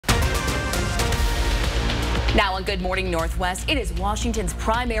Now on Good Morning Northwest, it is Washington's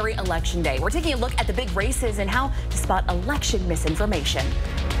primary election day. We're taking a look at the big races and how to spot election misinformation.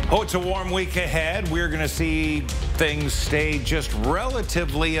 Oh, it's a warm week ahead. We're going to see things stay just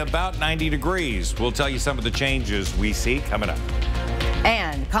relatively about 90 degrees. We'll tell you some of the changes we see coming up.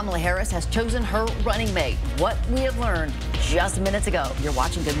 And Kamala Harris has chosen her running mate. What we have learned just minutes ago. You're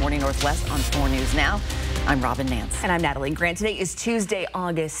watching Good Morning Northwest on 4 News Now. I'm Robin Nance. And I'm Natalie Grant. Today is Tuesday,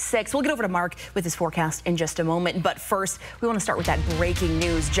 August 6th. We'll get over to Mark with his forecast in just a moment. But first, we want to start with that breaking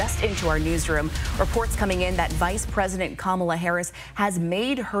news just into our newsroom. Reports coming in that Vice President Kamala Harris has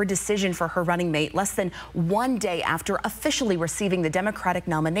made her decision for her running mate less than 1 day after officially receiving the Democratic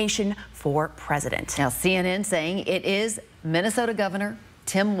nomination for president. Now, CNN saying it is Minnesota Governor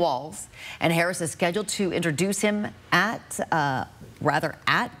Tim Walz, and Harris is scheduled to introduce him at a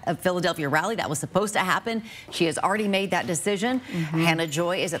Philadelphia rally that was supposed to happen. She has already made that decision. Hannah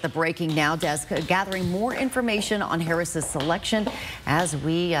Joy is at the Breaking Now desk gathering more information on Harris's selection as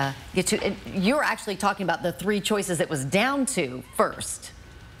we get to. You're actually talking about the 3 choices it was down to first.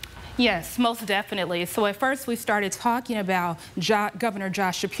 Yes, most definitely. So at first we started talking about Governor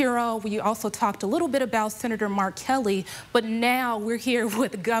Josh Shapiro. We also talked a little bit about Senator Mark Kelly, but now we're here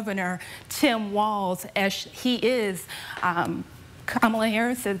with Governor Tim Walz as he is Kamala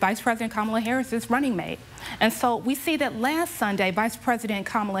Harris's, Vice President Kamala Harris's running mate. And so we see that last Sunday, Vice President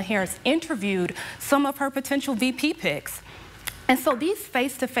Kamala Harris interviewed some of her potential VP picks. And so these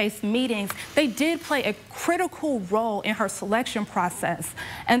face-to-face meetings, they did play a critical role in her selection process.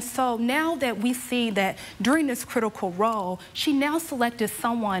 And so now that we see that during this critical role, she now selected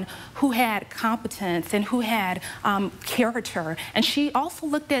someone who had competence and who had character. And she also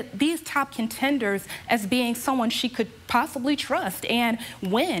looked at these top contenders as being someone she could possibly trust and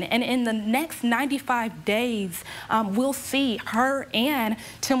win. And in the next 95 days, we'll see her and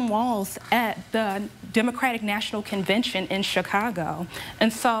Tim Walz at the Democratic National Convention in Chicago.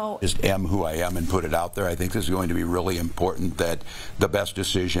 And so just am who I am and put it out there. I think this is going to be really important, that the best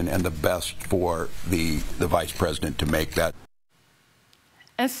decision and the best for the vice president to make that.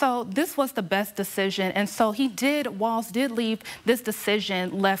 And so this was the best decision. And so Walz did leave this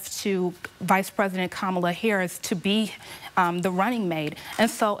decision left to Vice President Kamala Harris to be the running mate. And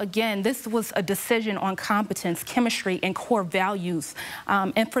so again, this was a decision on competence, chemistry, and core values.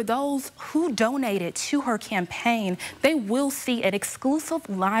 And for those who donated to her campaign, they will see an exclusive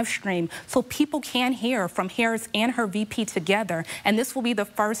live stream so people can hear from Harris and her VP together. And this will be the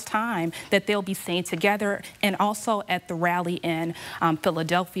first time that they'll be seen together, and also at the rally in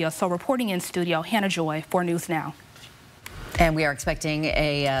Philadelphia. So reporting in studio, Hannah Joy, 4 News Now. And we are expecting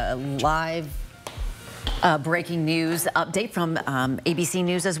a live breaking news update from ABC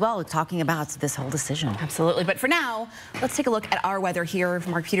News as well, talking about this whole decision. Absolutely. But for now, let's take a look at our weather here.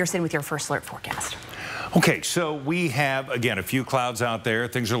 Mark Peterson with your First Alert forecast. Okay, so we have, again, a few clouds out there.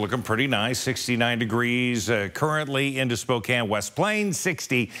 Things are looking pretty nice. 69 degrees currently into Spokane, West Plains,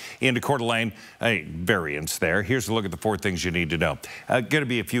 60 into Coeur d'Alene. Variance there. Here's a look at the 4 things you need to know. Going to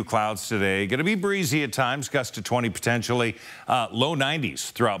be a few clouds today. Going to be breezy at times, gust to 20 potentially. Low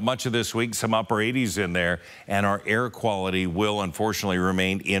 90s throughout much of this week, some upper 80s in there. And our air quality will unfortunately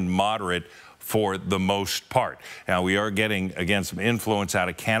remain in moderate for the most part. Now, we are getting, again, some influence out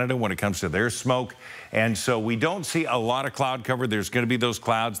of Canada when it comes to their smoke. And so we don't see a lot of cloud cover. There's going to be those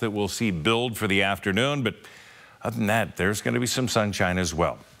clouds that we'll see build for the afternoon. But other than that, there's going to be some sunshine as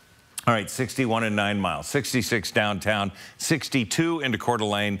well. All right, 61 in 9 Mile, 66 downtown, 62 into Coeur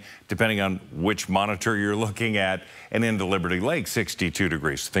d'Alene, depending on which monitor you're looking at, and into Liberty Lake, 62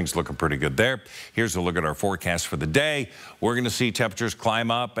 degrees. Things looking pretty good there. Here's a look at our forecast for the day. We're going to see temperatures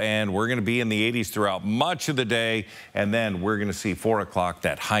climb up, and we're going to be in the 80s throughout much of the day. And then we're going to see 4 o'clock,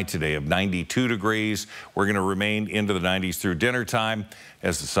 that high today of 92 degrees. We're going to remain into the 90s through dinner time.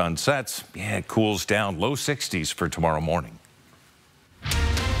 As the sun sets, yeah, it cools down, low 60s for tomorrow morning.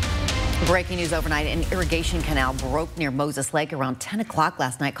 Breaking news overnight, an irrigation canal broke near Moses Lake around 10 o'clock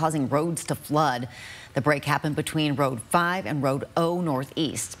last night, causing roads to flood. The break happened between Road 5 and Road O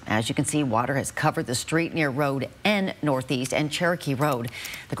Northeast. As you can see, water has covered the street near Road N Northeast and Cherokee Road.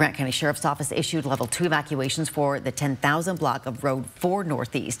 The Grant County Sheriff's Office issued level 2 evacuations for the 10,000 block of Road 4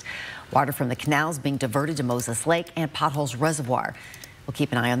 Northeast. Water from the canals being diverted to Moses Lake and Potholes Reservoir. We'll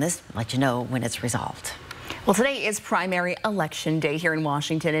keep an eye on this and let you know when it's resolved. Well, today is primary election day here in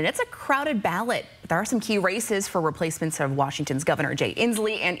Washington, and it's a crowded ballot. There are some key races for replacements of Washington's Governor Jay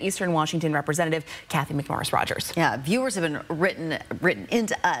Inslee and Eastern Washington Representative Cathy McMorris Rodgers. Yeah, viewers have been written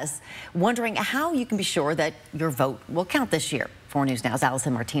into us wondering how you can be sure that your vote will count this year. 4 News Now's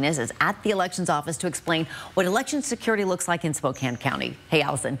Allison Martinez is at the elections office to explain what election security looks like in Spokane County. Hey,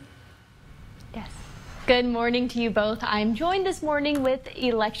 Allison. Yes. Good morning to you both. I'm joined this morning with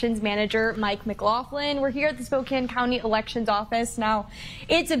Elections Manager Mike McLaughlin. We're here at the Spokane County Elections Office. Now,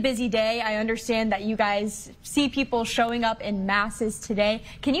 it's a busy day. I understand that you guys see people showing up in masses today.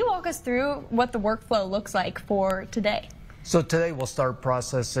 Can you walk us through what the workflow looks like for today? So today we'll start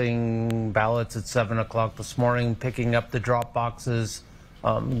processing ballots at 7 o'clock this morning, picking up the drop boxes,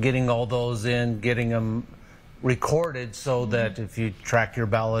 getting all those in, getting them recorded so that if you track your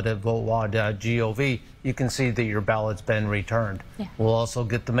ballot at votewad.gov, you can see that your ballot's been returned. Yeah. We'll also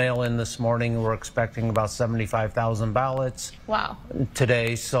get the mail in this morning. We're expecting about 75,000 ballots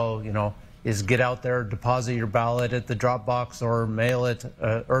today. So, you know, is get out there, deposit your ballot at the drop box or mail it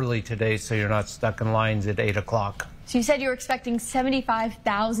early today so you're not stuck in lines at 8 o'clock. So you said you were expecting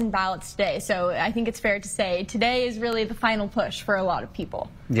 75,000 ballots today. So I think it's fair to say today is really the final push for a lot of people.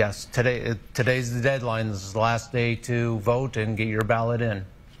 Yes, today's the deadline. This is the last day to vote and get your ballot in.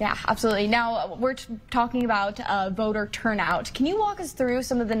 Yeah, absolutely. Now, we're talking about voter turnout. Can you walk us through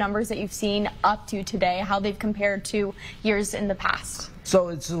some of the numbers that you've seen up to today, how they've compared to years in the past? So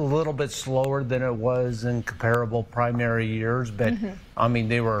it's a little bit slower than it was in comparable primary years, but I mean,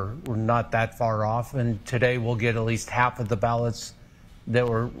 they were not that far off. And today we'll get at least half of the ballots that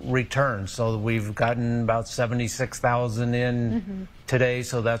were returned. So we've gotten about 76,000 in today.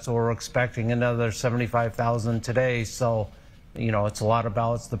 So that's what we're expecting, another 75,000 today. So, you know, it's a lot of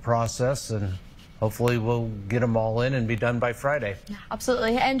ballots to process, and hopefully we'll get them all in and be done by Friday. Yeah,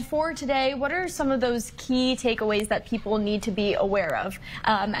 absolutely. And for today, what are some of those key takeaways that people need to be aware of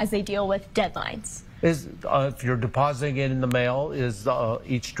as they deal with deadlines? If you're depositing it in the mail,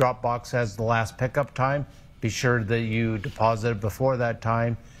 each drop box has the last pickup time. Be sure that you deposit it before that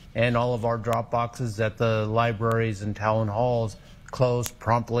time. And all of our drop boxes at the libraries and town halls close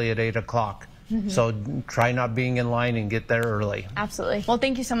promptly at 8 o'clock. So try not being in line and get there early. Absolutely. Well,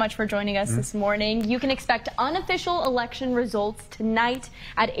 thank you so much for joining us this morning. You can expect unofficial election results tonight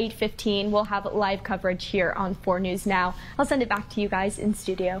at 8:15. We'll have live coverage here on 4 News Now. I'll send it back to you guys in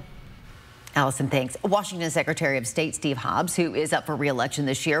studio. Allison, thanks. Washington Secretary of State Steve Hobbs, who is up for re-election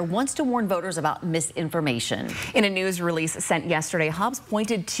this year, wants to warn voters about misinformation. In a news release sent yesterday, Hobbs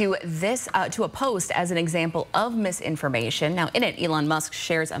pointed to this to a post as an example of misinformation. Now, in it, Elon Musk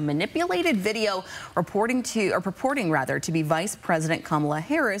shares a manipulated video purporting to be Vice President Kamala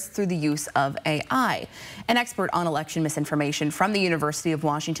Harris through the use of AI. An expert on election misinformation from the University of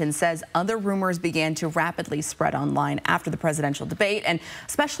Washington says other rumors began to rapidly spread online after the presidential debate, and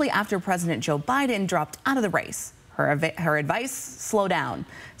especially after President Joe Biden dropped out of the race. Her advice, slow down.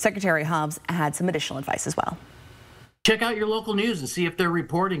 Secretary Hobbs had some additional advice as well. Check out your local news and see if they're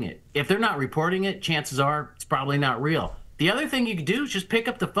reporting it. If they're not reporting it, chances are it's probably not real. The other thing you can do is just pick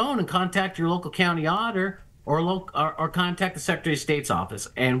up the phone and contact your local county auditor or contact the Secretary of State's office,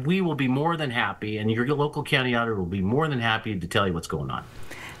 and we will be more than happy, and your local county auditor will be more than happy to tell you what's going on.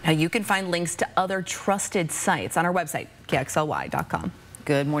 Now, you can find links to other trusted sites on our website, KXLY.com.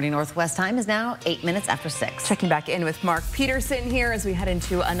 Good morning. Northwest time is now 8 minutes after 6. Checking back in with Mark Peterson here as we head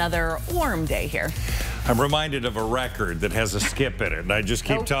into another warm day here. I'm reminded of a record that has a skip in it, and I just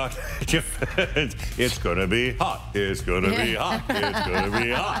keep talking. It's going to be hot. It's going to be hot. It's going to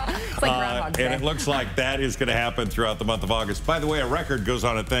be hot. It's like Groundhog Day. And it looks like that is going to happen throughout the month of August. By the way, a record goes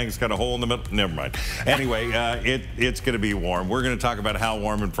on a thing. It's got a hole in the middle. Never mind. Anyway, it's going to be warm. We're going to talk about how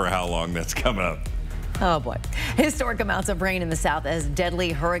warm and for how long that's coming up. Oh, boy. Historic amounts of rain in the south as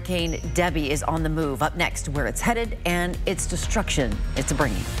deadly Hurricane Debbie is on the move. Up next, where it's headed and its destruction it's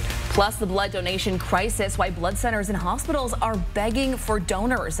bringing. Plus, the blood donation crisis, why blood centers and hospitals are begging for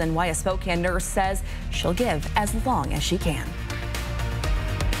donors, and why a Spokane nurse says she'll give as long as she can.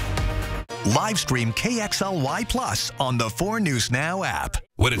 Live stream KXLY Plus on the 4 News Now app.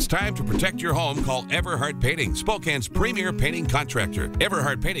 When it's time to protect your home, call Everhart Painting, Spokane's premier painting contractor.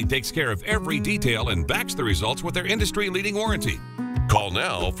 Everhart Painting takes care of every detail and backs the results with their industry-leading warranty. Call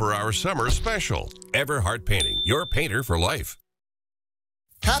now for our summer special. Everhart Painting, your painter for life.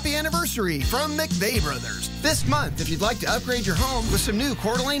 Happy anniversary from McVeigh Brothers. This month, if you'd like to upgrade your home with some new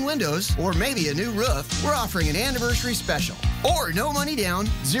Coeur d'Alene windows or maybe a new roof, we're offering an anniversary special. Or no money down,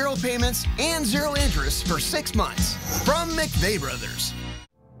 0 payments, and 0 interest for 6 months. From McVeigh Brothers.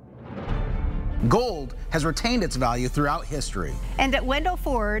 Gold has retained its value throughout history. And at Wendell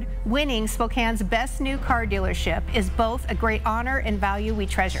Ford, winning Spokane's best new car dealership is both a great honor and value we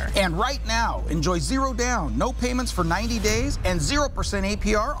treasure. And right now, enjoy 0 down, no payments for 90 days, and 0%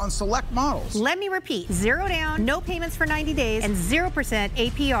 APR on select models. Let me repeat, 0 down, no payments for 90 days, and 0%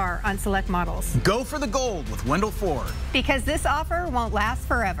 APR on select models. Go for the gold with Wendell Ford. Because this offer won't last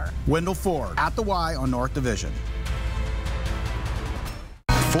forever. Wendell Ford, at the Y on North Division.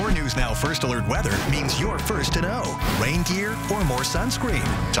 4 News Now First Alert weather means you're first to know. Rain gear or more sunscreen?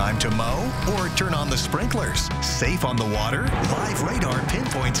 Time to mow or turn on the sprinklers? Safe on the water? Live radar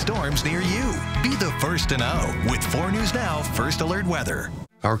pinpoint storms near you. Be the first to know with 4 News Now First Alert weather.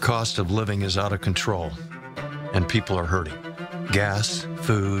 Our cost of living is out of control, and people are hurting. Gas,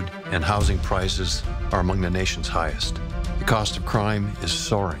 food, and housing prices are among the nation's highest. The cost of crime is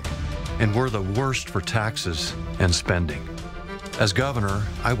soaring, and we're the worst for taxes and spending. As governor,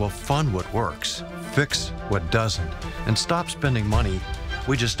 I will fund what works, fix what doesn't, and stop spending money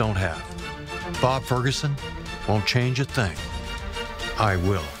we just don't have. Bob Ferguson won't change a thing. I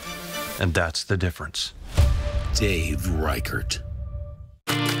will, and that's the difference. Dave Reichert.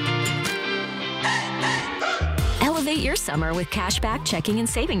 Elevate your summer with cashback checking and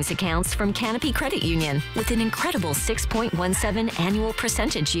savings accounts from Canopy Credit Union with an incredible 6.17 annual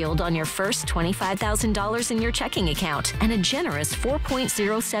percentage yield on your first $25,000 in your checking account and a generous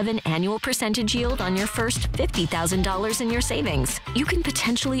 4.07 annual percentage yield on your first $50,000 in your savings. You can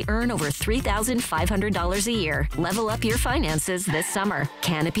potentially earn over $3,500 a year. Level up your finances this summer.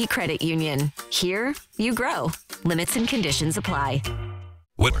 Canopy Credit Union. Here, you grow. Limits and conditions apply.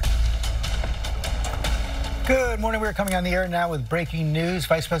 Good morning. We're coming on the air now with breaking news.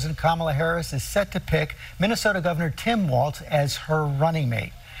 Vice President Kamala Harris is set to pick Minnesota Governor Tim Walz as her running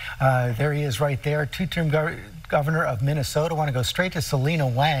mate. There he is right there, two-term governor of Minnesota. I want to go straight to Selena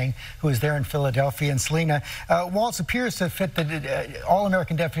Wang, who is there in Philadelphia. And Selena, Walz appears to fit the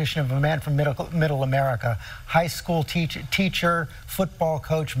all-American definition of a man from middle America. High school teacher, football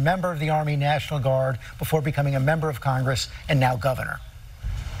coach, member of the Army National Guard, before becoming a member of Congress and now governor.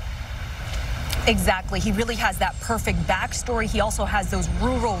 Exactly. He really has that perfect backstory. He also has those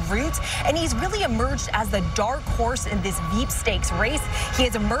rural roots, and he's really emerged as the dark horse in this Veep Stakes race. He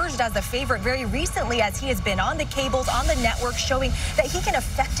has emerged as the favorite very recently as he has been on the cables, on the network, showing that he can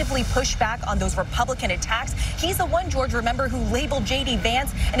effectively push back on those Republican attacks. He's the one, George, remember, who labeled J.D.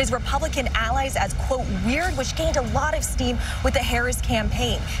 Vance and his Republican allies as, quote, weird, which gained a lot of steam with the Harris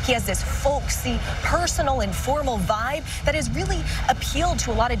campaign. He has this folksy, personal, informal vibe that has really appealed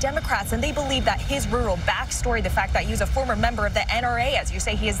to a lot of Democrats, and they believe that his rural backstory, the fact that he was a former member of the NRA, as you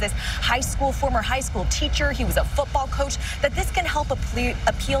say, he is this former high school teacher, he was a football coach, that this can help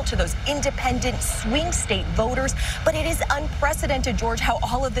appeal to those independent swing state voters. But it is unprecedented, George, how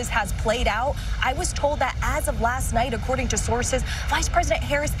all of this has played out. I was told that as of last night, according to sources, Vice President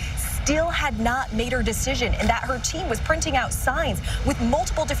Harris still had not made her decision, and that her team was printing out signs with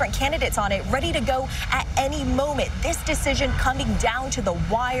multiple different candidates on it, ready to go at any moment. This decision coming down to the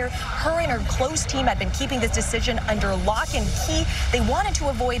wire. Her and her close team had been keeping this decision under lock and key. They wanted to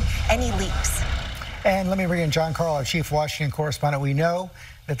avoid any leaks. And let me bring in John Karl, our chief Washington correspondent. We know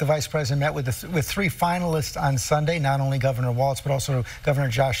that the vice president met with 3 finalists on Sunday, not only Governor Walz, but also Governor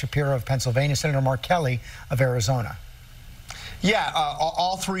Josh Shapiro of Pennsylvania, Senator Mark Kelly of Arizona. Yeah,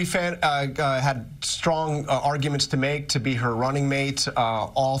 all 3 had strong arguments to make to be her running mate.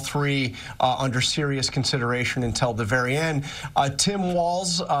 All 3 under serious consideration until the very end. Tim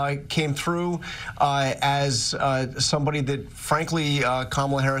Walz came through as somebody that, frankly,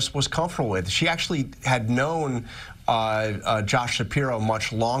 Kamala Harris was comfortable with. She actually had known Josh Shapiro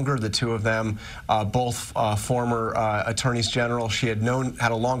much longer. The two of them, both former attorneys general. She had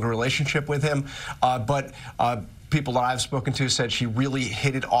a longer relationship with him, but people that I've spoken to said she really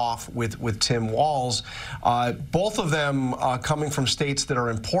hit it off with Tim Walz. Both of them coming from states that are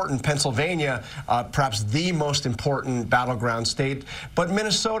important. Pennsylvania, perhaps the most important battleground state, but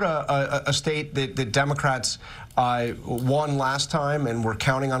Minnesota, a state that Democrats won last time and we're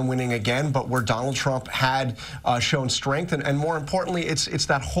counting on winning again, but where Donald Trump had shown strength. And more importantly, it's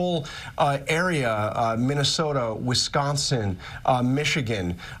that whole area, Minnesota, Wisconsin,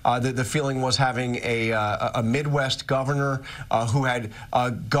 Michigan. The feeling was having a Midwest governor who had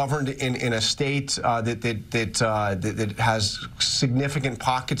governed in a state that has significant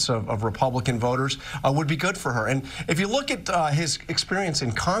pockets of Republican voters would be good for her. And if you look at his experience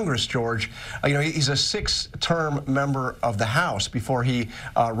in Congress, George, he's a 6-term member of the House before he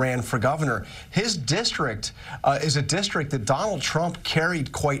ran for governor. His district is a district that Donald Trump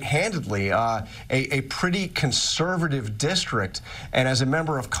carried quite handedly, a pretty conservative district. And as a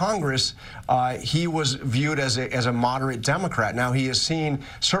member of Congress, he was viewed as a moderate Democrat. Now, he is seen,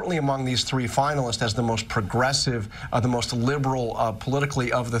 certainly among these 3 finalists, as the most progressive, the most liberal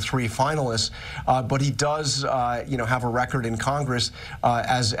politically of the 3 finalists. But he does, have a record in Congress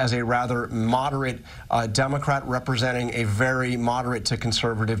as a rather moderate Democrat representing a very moderate to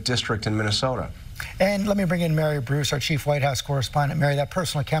conservative district in Minnesota. And let me bring in Mary Bruce, our chief White House correspondent. Mary, that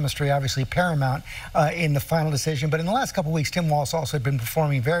personal chemistry obviously paramount in the final decision. But in the last couple of weeks, Tim Walz also had been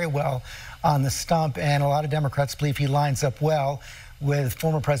performing very well on the stump, and a lot of Democrats believe he lines up well with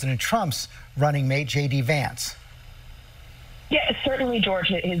former President Trump's running mate, J.D. Vance. Yeah, certainly, George,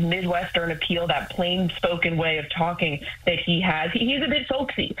 his Midwestern appeal, that plain-spoken way of talking that he has, he's a bit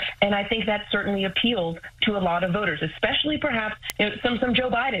folksy. And I think that certainly appeals to a lot of voters, especially perhaps some Joe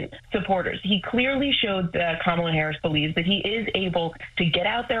Biden supporters. He clearly showed that Kamala Harris believes that he is able to get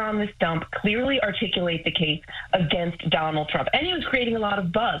out there on the stump, clearly articulate the case against Donald Trump. And he was creating a lot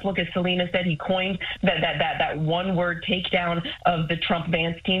of buzz. Look, as Selena said, he coined that one-word takedown of the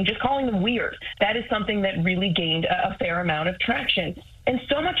Trump-Vance team, just calling them weird. That is something that really gained a fair amount of traction. And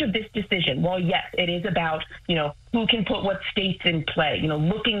so much of this decision, while yes, it is about, who can put what states in play,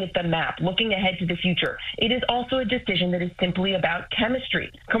 looking at the map, looking ahead to the future, it is also a decision that is simply about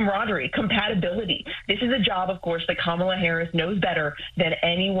chemistry, camaraderie, compatibility. This is a job, of course, that Kamala Harris knows better than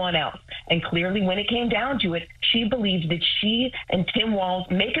anyone else. And clearly, when it came down to it, she believes that she and Tim Walz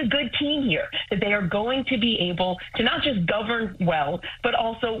make a good team here, that they are going to be able to not just govern well, but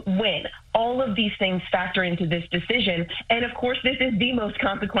also win. All of these things factor into this decision. And of course, this is the most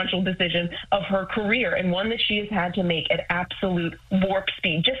consequential decision of her career, and one that she has had to make at absolute warp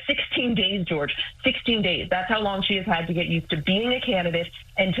speed. Just 16 days, George, 16 days. That's how long she has had to get used to being a candidate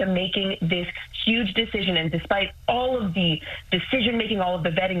and to making this huge decision. And despite all of the decision-making, all of the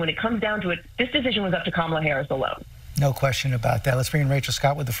vetting, when it comes down to it, this decision was up to Kamala Harris alone. No question about that. Let's bring in Rachel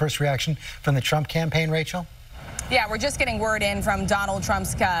Scott with the first reaction from the Trump campaign. Rachel? Yeah, we're just getting word in from Donald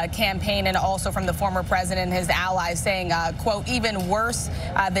Trump's campaign and also from the former president and his allies saying, quote, even worse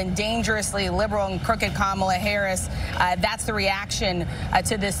than dangerously liberal and crooked Kamala Harris. That's the reaction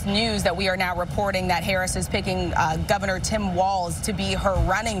to this news that we are now reporting, that Harris is picking Governor Tim Walz to be her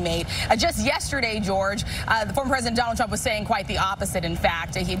running mate. Just yesterday, George, the former president Donald Trump was saying quite the opposite. In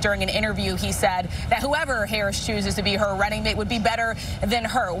fact, during an interview, he said that whoever Harris chooses to be her running mate would be better than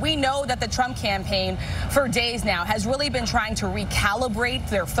her. We know that the Trump campaign for days now has really been trying to recalibrate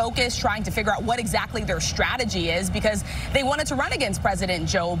their focus, trying to figure out what exactly their strategy is, because they wanted to run against President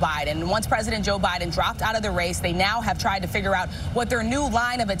Joe Biden. And once President Joe Biden dropped out of the race, they now have tried to figure out what their new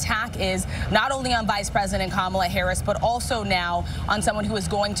line of attack is, not only on Vice President Kamala Harris, but also now on someone who is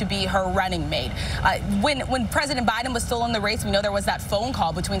going to be her running mate. When President Biden was still in the race, we know there was that phone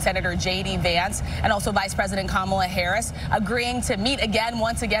call between Senator J.D. Vance and also Vice President Kamala Harris, agreeing to meet again,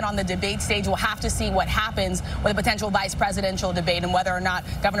 once again, on the debate stage. We'll have to see what happens with a potential vice presidential debate and whether or not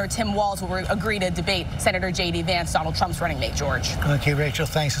Governor Tim Walz will agree to debate Senator J.D. Vance, Donald Trump's running mate. George. Okay, Rachel,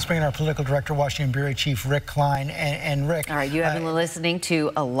 thanks. Let's bring in our political director, Washington Bureau Chief Rick Klein. And Rick. All right, you have been listening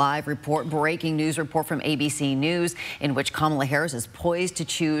to a live report, breaking news report from ABC News, in which Kamala Harris is poised to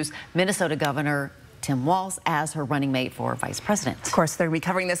choose Minnesota Governor Tim Walz as her running mate for vice president. Of course, they're going to be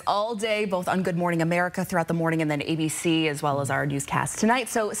covering this all day, both on Good Morning America throughout the morning and then ABC, as well as our newscast tonight.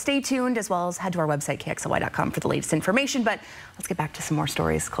 So stay tuned, as well as head to our website, KXLY.com, for the latest information. But let's get back to some more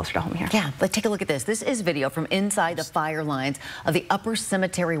stories closer to home here. Yeah, let's take a look at this. This is video from inside the fire lines of the Upper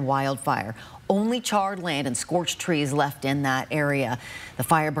Cemetery wildfire. Only charred land and scorched trees left in that area. The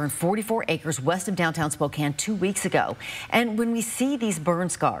fire burned 44 acres west of downtown Spokane 2 weeks ago. And when we see these burn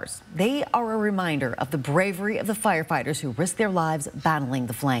scars, they are a reminder of the bravery of the firefighters who risked their lives battling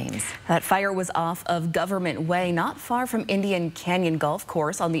the flames. That fire was off of Government Way, not far from Indian Canyon Golf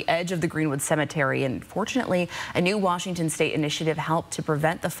Course, on the edge of the Greenwood Cemetery. And fortunately, a new Washington state initiative helped to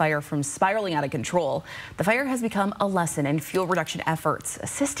prevent the fire from spiraling out of control. The fire has become a lesson in fuel reduction efforts,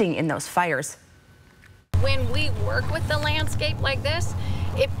 assisting in those fires. When we work with the landscape like this,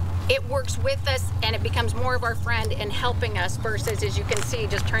 it works with us and it becomes more of our friend in helping us versus, as you can see,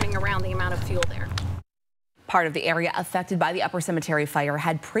 just turning around the amount of fuel there. Part of the area affected by the Upper Cemetery fire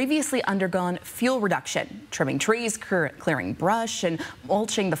had previously undergone fuel reduction. Trimming trees, clearing brush, and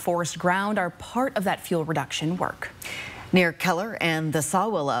mulching the forest ground are part of that fuel reduction work. Near Keller and the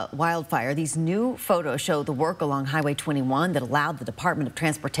Sawilla wildfire, these new photos show the work along Highway 21 that allowed the Department of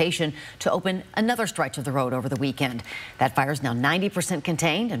Transportation to open another stretch of the road over the weekend. That fire is now 90%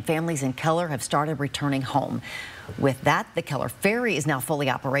 contained, and families in Keller have started returning home. With that, the Keller Ferry is now fully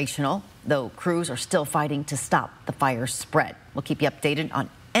operational, though crews are still fighting to stop the fire's spread. We'll keep you updated on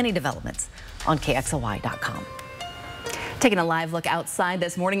any developments on KXLY.com. Taking a live look outside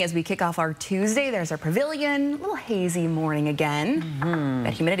this morning as we kick off our Tuesday. There's our pavilion. A little hazy morning again.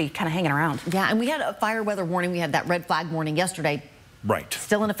 That humidity kind of hanging around. Yeah, and we had a fire weather warning. We had that red flag warning yesterday. Right.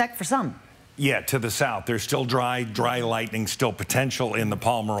 Still in effect for some. Yeah, to the south. There's still dry lightning, still potential in the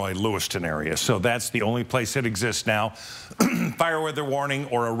Pomeroy, Lewiston area. So that's the only place it exists now. Fire weather warning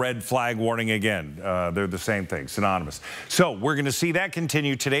or a red flag warning again. They're the same thing, synonymous. So we're going to see that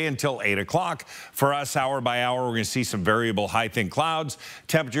continue today until 8 o'clock. For us, hour by hour, we're going to see some variable high-thin clouds.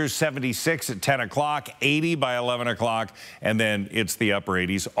 Temperatures 76 at 10 o'clock, 80 by 11 o'clock, and then it's the upper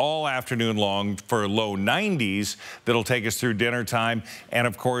 80s all afternoon long for low 90s that'll take us through dinner time. And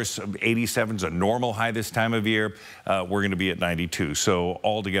of course, 87 is a normal high this time of year. We're going to be at 92. So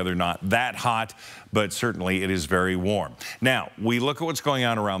altogether not that hot, but certainly it is very warm. Now, we look at what's going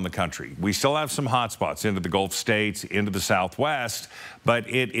on around the country. We still have some hot spots into the Gulf states, into the southwest, but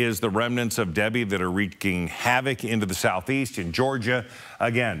it is the remnants of Debbie that are wreaking havoc into the southeast in Georgia.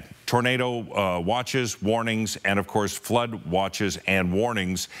 Again, tornado watches, warnings, and of course flood watches and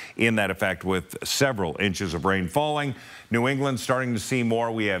warnings in that effect with several inches of rain falling. New England starting to see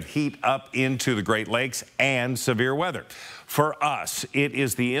more. We have heat up into the Great Lakes and severe weather. For us, it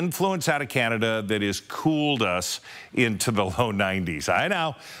is the influence out of Canada that has cooled us into the low 90s. I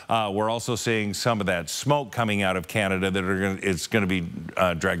know. We're also seeing some of that smoke coming out of Canada that it's going to be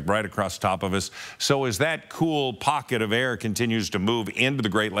dragged right across top of us. So as that cool pocket of air continues to move into the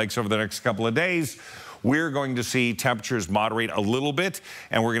Great Lakes over the next couple of days, we're going to see temperatures moderate a little bit,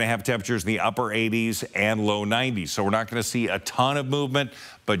 and we're going to have temperatures in the upper 80s and low 90s. So we're not going to see a ton of movement,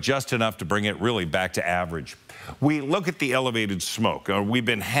 but just enough to bring it really back to average. We look at the elevated smoke. We've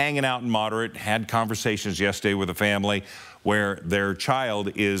been hanging out in moderate, had conversations yesterday with a family where their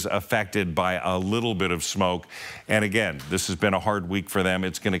child is affected by a little bit of smoke. And again, this has been a hard week for them.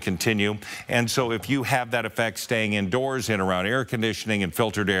 It's going to continue. And so if you have that effect, staying indoors in around air conditioning and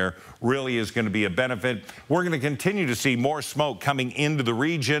filtered air really is going to be a benefit. We're going to continue to see more smoke coming into the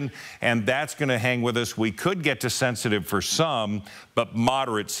region, and that's going to hang with us. We could get to sensitive for some, but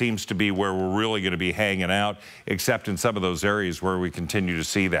moderate seems to be where we're really going to be hanging out, except in some of those areas where we continue to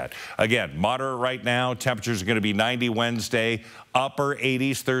see that. Again, moderate right now. Temperatures are going to be 90 Wednesday, upper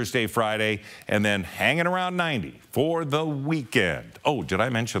 80s Thursday, Friday, and then hanging around 90 for the weekend. Oh, did I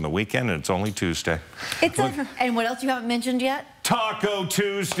mention the weekend? And it's only Tuesday. And what else you haven't mentioned yet? Taco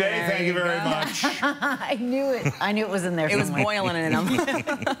Tuesday. Thank you very much. I knew it. I knew it was in there. It was boiling in them.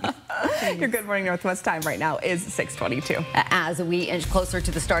 Your Good Morning Northwest time right now is 6:22. As we inch closer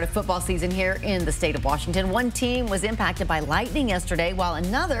to the start of football season here in the state of Washington, one team was impacted by lightning yesterday, while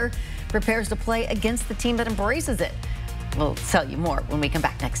another prepares to play against the team that embraces it. We'll tell you more when we come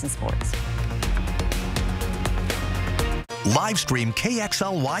back next in sports. Live stream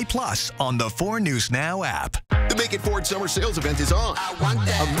KXLY Plus on the 4 News Now app. The Make It Ford Summer Sales Event is on. I want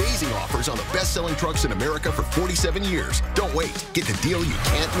that. Amazing offers on the best-selling trucks in America for 47 years. Don't wait. Get the deal you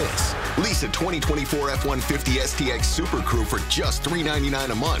can't miss. Lease a 2024 F-150 STX Super Crew for just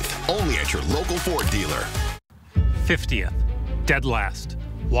 $399 a month. Only at your local Ford dealer. 50th. Dead last.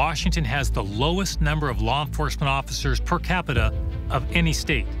 Washington has the lowest number of law enforcement officers per capita of any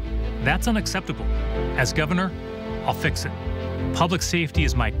state. That's unacceptable. As governor, I'll fix it. Public safety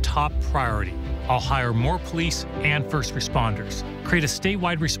is my top priority. I'll hire more police and first responders, create a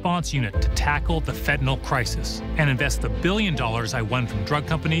statewide response unit to tackle the fentanyl crisis, and invest the $1 billion I won from drug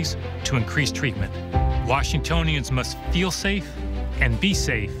companies to increase treatment. Washingtonians must feel safe and be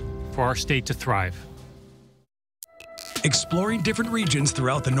safe for our state to thrive. Exploring different regions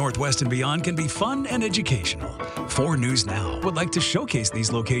throughout the Northwest and beyond can be fun and educational. 4 News Now would like to showcase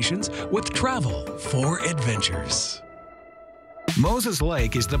these locations with Travel for Adventures. Moses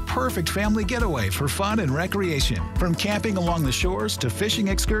Lake is the perfect family getaway for fun and recreation. From camping along the shores to fishing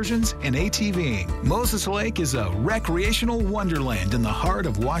excursions and ATVing, Moses Lake is a recreational wonderland in the heart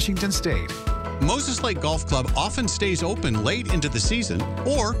of Washington State. Moses Lake Golf Club often stays open late into the season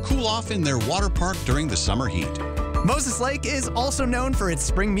or cool off in their water park during the summer heat. Moses Lake is also known for its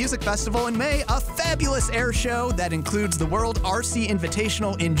Spring Music Festival in May, a fabulous air show that includes the World RC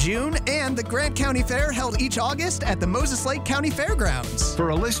Invitational in June and the Grant County Fair held each August at the Moses Lake County Fairgrounds. For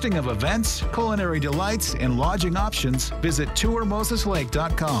a listing of events, culinary delights, and lodging options, visit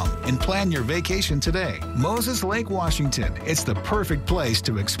tourmoseslake.com and plan your vacation today. Moses Lake, Washington. It's the perfect place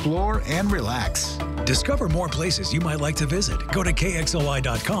to explore and relax. Discover more places you might like to visit. Go to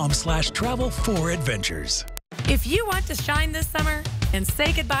KXLY.com/travel4adventures. If you want to shine this summer and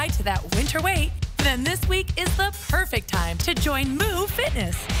say goodbye to that winter weight, then this week is the perfect time to join Move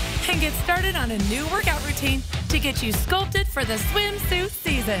Fitness and get started on a new workout routine to get you sculpted for the swimsuit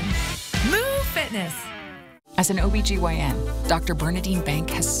season. Move Fitness. As an OBGYN, Dr. Bernadine Bank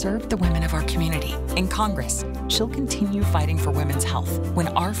has served the women of our community. In Congress, she'll continue fighting for women's health. When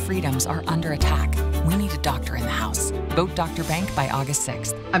our freedoms are under attack, we need a doctor in the House. Vote Dr. Bank by August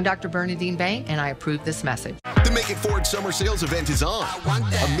 6th. I'm Dr. Bernadine Bank, and I approve this message. The Make It Ford summer sales event is on.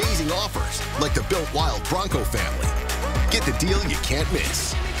 Amazing offers, like the Built Wild Bronco family. Get the deal you can't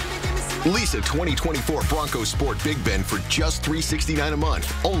miss. Lease a 2024 Bronco Sport Big Bend for just $369 a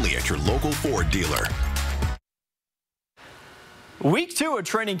month, only at your local Ford dealer. Week 2 of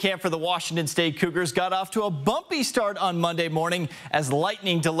training camp for the Washington State Cougars got off to a bumpy start on Monday morning as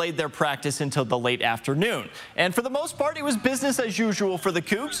lightning delayed their practice until the late afternoon. And for the most part, it was business as usual for the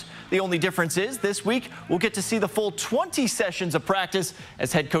Cougs. The only difference is this week we'll get to see the full 20 sessions of practice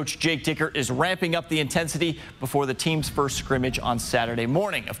as head coach Jake Dicker is ramping up the intensity before the team's first scrimmage on Saturday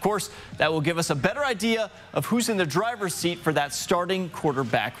morning. Of course, that will give us a better idea of who's in the driver's seat for that starting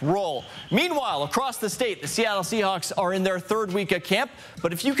quarterback role. Meanwhile, across the state, the Seattle Seahawks are in their third week at camp,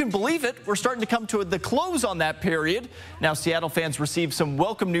 but if you can believe it, we're starting to come to the close on that period. Now, Seattle fans received some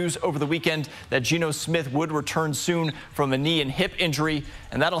welcome news over the weekend that Geno Smith would return soon from a knee and hip injury,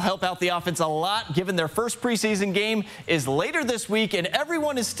 and that'll help out the offense a lot, given their first preseason game is later this week, and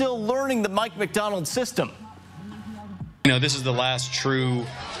everyone is still learning the Mike Macdonald system. You know, this is the last true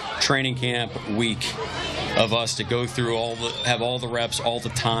training camp week of us to go through have all the reps, all the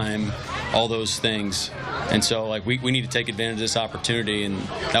time, all those things. And so, like, we need to take advantage of this opportunity, and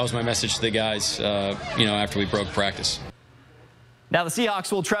that was my message to the guys, after we broke practice. Now, the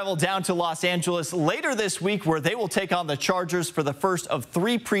Seahawks will travel down to Los Angeles later this week, where they will take on the Chargers for the first of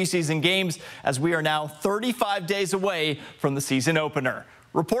 3 preseason games, as we are now 35 days away from the season opener.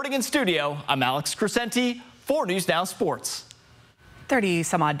 Reporting in studio, I'm Alex Crescenti, 4 News Now Sports. 30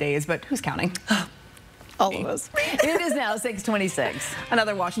 some odd days, but who's counting? All of us. It is now 6:26.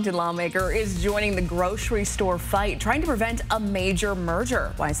 Another Washington lawmaker is joining the grocery store fight, trying to prevent a major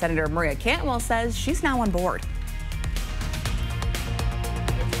merger. Why Senator Maria Cantwell says she's now on board.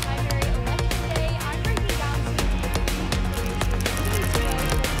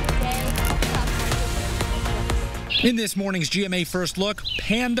 In this morning's GMA First Look,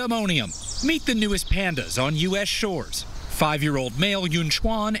 pandemonium. Meet the newest pandas on U.S. shores. 5-year-old male Yun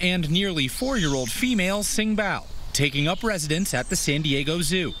Chuan and nearly 4-year-old female Xing Bao, taking up residence at the San Diego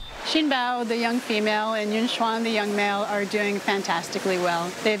Zoo. Xin Bao, the young female, and Yun Chuan, the young male, are doing fantastically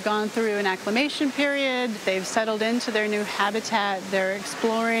well. They've gone through an acclimation period. They've settled into their new habitat. They're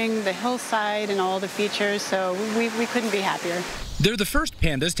exploring the hillside and all the features, so we couldn't be happier. They're the first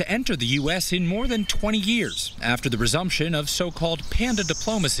pandas to enter the U.S. in more than 20 years after the resumption of so-called panda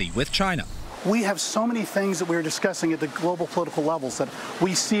diplomacy with China. We have so many things that we're discussing at the global political levels that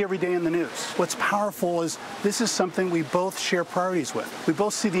we see every day in the news. What's powerful is this is something we both share priorities with. We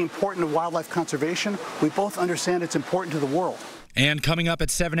both see the importance of wildlife conservation. We both understand it's important to the world. And coming up at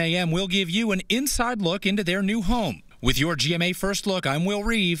 7 a.m., we'll give you an inside look into their new home. With your GMA First Look, I'm Will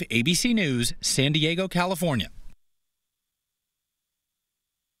Reeve, ABC News, San Diego, California.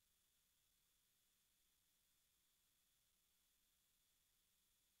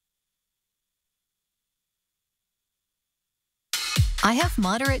 I have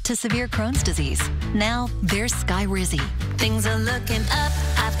moderate to severe Crohn's disease. Now there's Skyrizi. Things are looking up.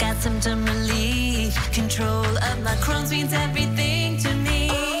 I've got symptom relief. Control of my Crohn's means everything to me.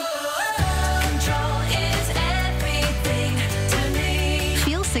 Control is everything to me.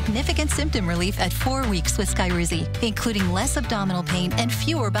 Feel significant symptom relief at 4 weeks with Skyrizi, including less abdominal pain and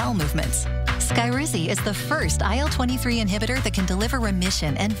fewer bowel movements. Skyrizi is the first IL-23 inhibitor that can deliver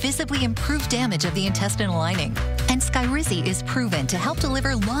remission and visibly improve damage of the intestinal lining. And Skyrizi is proven to help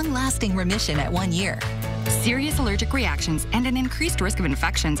deliver long-lasting remission at 1 year. Serious allergic reactions and an increased risk of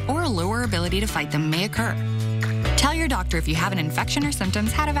infections or a lower ability to fight them may occur. Tell your doctor if you have an infection or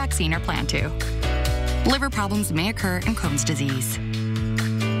symptoms, had a vaccine, or plan to. Liver problems may occur in Crohn's disease.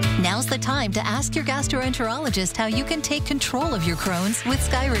 Now's the time to ask your gastroenterologist how you can take control of your Crohn's with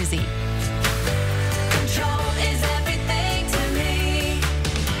Skyrizi.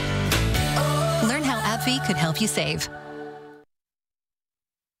 Learn how AbbVie could help you save.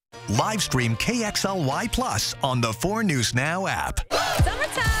 Live stream KXLY Plus on the 4 News Now app.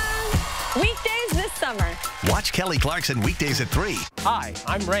 Summertime! Weekdays this summer. Watch Kelly Clarkson weekdays at 3. Hi,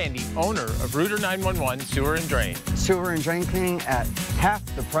 I'm Randy, owner of Rooter 911 Sewer and Drain. Sewer and drain cleaning at half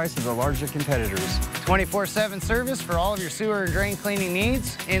the price of the larger competitors. 24/7 service for all of your sewer and drain cleaning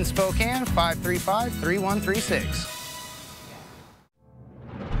needs in Spokane, 535-3136.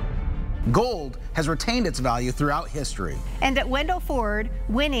 Gold has retained its value throughout history. And at Wendell Ford,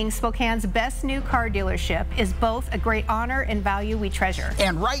 winning Spokane's best new car dealership is both a great honor and value we treasure.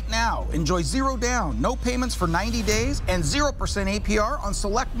 And right now, enjoy 0 down, no payments for 90 days, and 0% APR on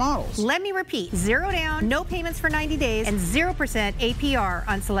select models. Let me repeat, 0 down, no payments for 90 days, and 0% APR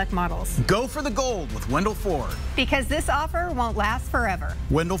on select models. Go for the gold with Wendell Ford. Because this offer won't last forever.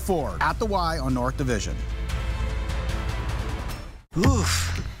 Wendell Ford, at the Y on North Division. Oof.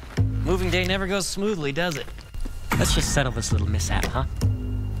 Moving day never goes smoothly, does it? Let's just settle this little mishap, huh?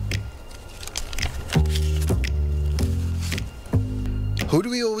 Who do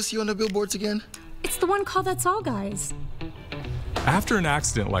we always see on the billboards again? It's the one called That's All Guys. After an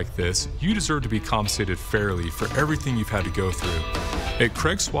accident like this, you deserve to be compensated fairly for everything you've had to go through. At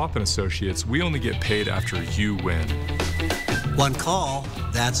Craig Swap & Associates, we only get paid after you win. One call,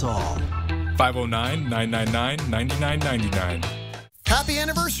 that's all. 509-999-9999. Happy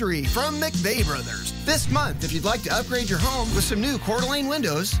anniversary from McVeigh Brothers. This month, if you'd like to upgrade your home with some new Coeur d'Alene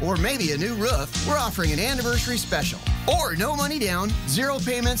windows or maybe a new roof, we're offering an anniversary special. Or no money down, 0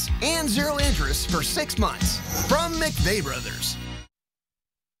 payments, and 0 interest for 6 months. From McVeigh Brothers.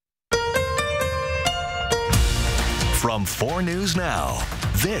 From 4 News Now,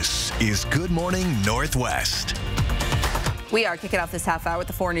 this is Good Morning Northwest. We are kicking off this half hour with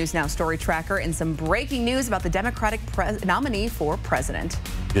the 4 News Now story tracker and some breaking news about the Democratic nominee for president.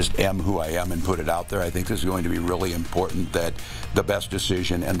 Just am who I am and put it out there. I think this is going to be really important, that the best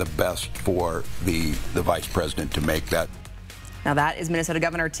decision and the best for the vice president to make that. Now that is Minnesota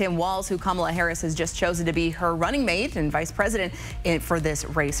Governor Tim Walz, who Kamala Harris has just chosen to be her running mate and vice president for this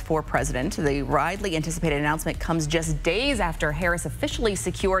race for president. The widely anticipated announcement comes just days after Harris officially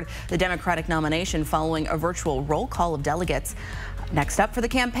secured the Democratic nomination following a virtual roll call of delegates. Next up for the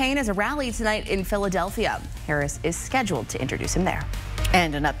campaign is a rally tonight in Philadelphia. Harris is scheduled to introduce him there.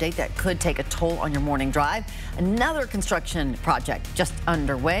 And an update that could take a toll on your morning drive. Another construction project just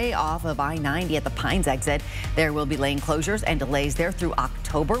underway off of I-90 at the Pines exit. There will be lane closures and delays there through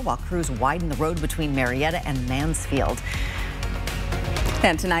October while crews widen the road between Marietta and Mansfield.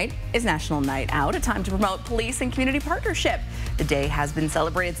 And tonight is National Night Out, a time to promote police and community partnership. The day has been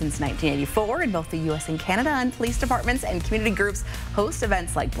celebrated since 1984 in both the U.S. and Canada, and police departments and community groups host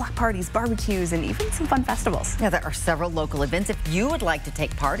events like block parties, barbecues, and even some fun festivals. Yeah, there are several local events if you would like to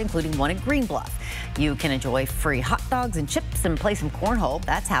take part, including one in Green Bluff. You can enjoy free hot dogs and chips and play some cornhole.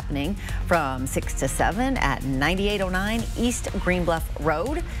 That's happening from 6 to 7 at 9809 East Green Bluff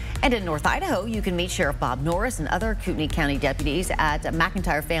Road. And in North Idaho, you can meet Sheriff Bob Norris and other Kootenai County deputies at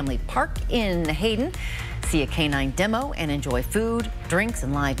McIntyre Family Park in Hayden. See a canine demo and enjoy food, drinks,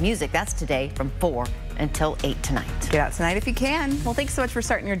 and live music. That's today from 4 until 8 tonight. Get out tonight if you can. Well, thanks so much for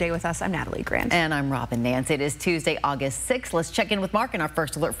starting your day with us. I'm Natalie Grant. And I'm Robin Nance. It is Tuesday, August 6th. Let's check in with Mark in our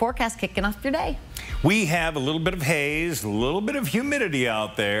first alert forecast, kicking off your day. We have a little bit of haze, a little bit of humidity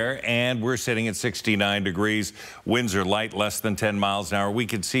out there, and we're sitting at 69 degrees. Winds are light, less than 10 miles an hour. We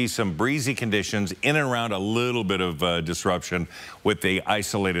could see some breezy conditions in and around a little bit of disruption with the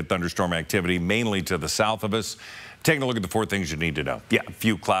isolated thunderstorm activity, mainly to the south of us. Taking a look at the 4 things you need to know. Yeah, a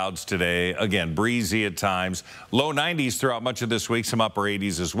few clouds today. Again, breezy at times. Low 90s throughout much of this week, some upper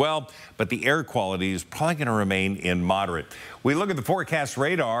 80s as well. But the air quality is probably going to remain in moderate. We look at the forecast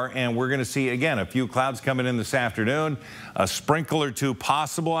radar, and we're going to see, again, a few clouds coming in this afternoon. A sprinkle or two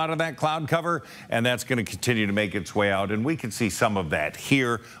possible out of that cloud cover, and that's going to continue to make its way out. And we can see some of that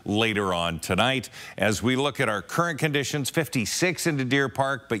here later on tonight. As we look at our current conditions, 56 into Deer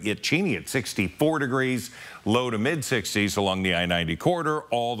Park, but yet Cheney at 64 degrees. Low to mid-60s along the I-90 corridor,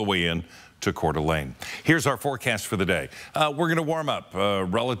 all the way in to Coeur d'Alene. Here's our forecast for the day. We're going to warm up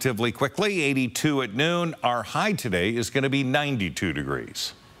relatively quickly, 82 at noon. Our high today is going to be 92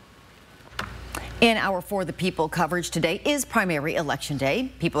 degrees. In our For the People coverage today is primary election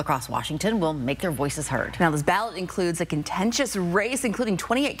day. People across Washington will make their voices heard. Now, this ballot includes a contentious race, including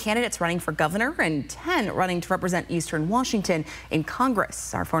 28 candidates running for governor and 10 running to represent Eastern Washington in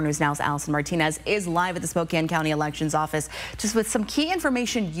Congress. Our 4 News Now's Allison Martinez is live at the Spokane County Elections Office, just with some key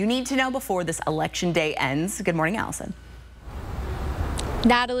information you need to know before this election day ends. Good morning, Allison.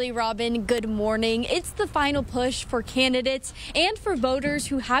 Natalie, Robin, good morning. It's the final push for candidates and for voters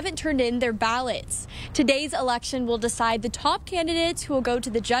who haven't turned in their ballots. Today's election will decide the top candidates who will go to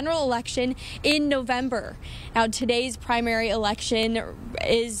the general election in November. Now, today's primary election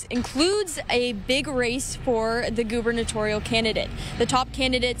includes a big race for the gubernatorial candidate. The top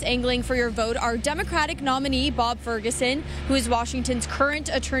candidates angling for your vote are Democratic nominee Bob Ferguson, who is Washington's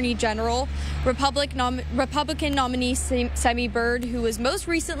current Attorney General, Republican nominee Semi Bird, who was most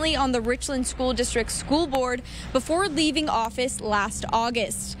recently on the Richland School District School Board before leaving office last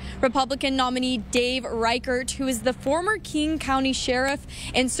August. Republican nominee Dave Reichert, who is the former King County Sheriff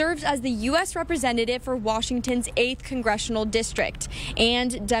and serves as the U.S. Representative for Washington's 8th Congressional District,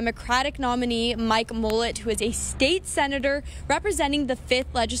 and Democratic nominee Mike Mullet, who is a state senator representing the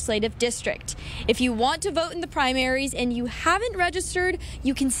 5th Legislative District. If you want to vote in the primaries and you haven't registered,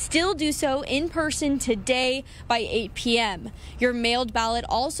 you can still do so in person today by 8 p.m. Your mailed ballot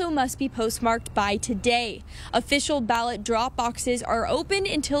also must be postmarked by today. Official ballot drop boxes are open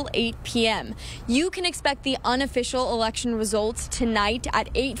until 8 p.m. You can expect the unofficial election results tonight at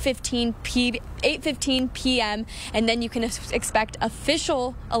 8:15 p.m. and then you can expect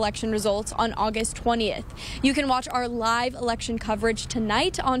official election results on August 20th. You can watch our live election coverage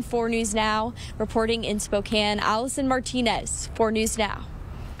tonight on 4 News Now. Reporting in Spokane, Allison Martinez, 4 News Now.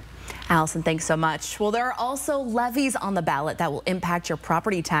 Allison, thanks so much. Well, there are also levies on the ballot that will impact your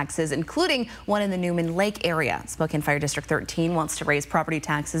property taxes, including one in the Newman Lake area. Spokane Fire District 13 wants to raise property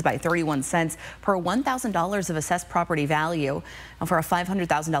taxes by 31 cents per $1,000 of assessed property value. And for a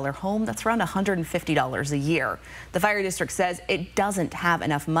 $500,000 home, that's around $150 a year. The fire district says it doesn't have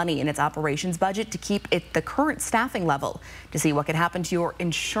enough money in its operations budget to keep it the current staffing level. To see what could happen to your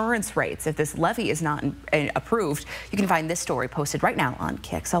insurance rates if this levy is not approved, you can find this story posted right now on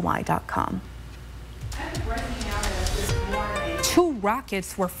KXLY.com. 2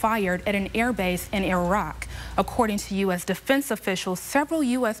 rockets were fired at an airbase in Iraq. According to U.S. defense officials, several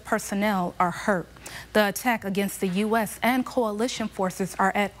U.S. personnel are hurt. The attack against the U.S. and coalition forces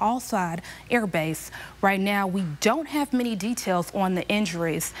are at Al-Saad Air Base. Right now, we don't have many details on the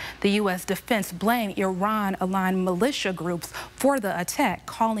injuries. The U.S. defense blamed Iran-aligned militia groups for the attack,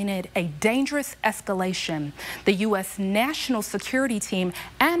 calling it a dangerous escalation. The U.S. National Security Team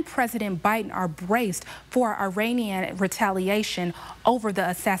and President Biden are braced for Iranian retaliation over the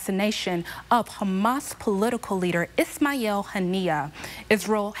assassination of Hamas political leader Ismail Haniyeh.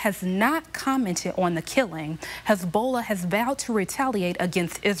 Israel has not commented on the killing. Hezbollah has vowed to retaliate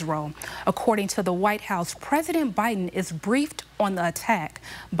against Israel. According to the White House, President Biden is briefed on the attack.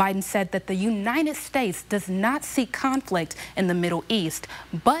 Biden said that the United States does not seek conflict in the Middle East,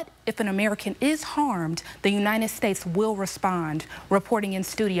 but if an American is harmed, the United States will respond. Reporting in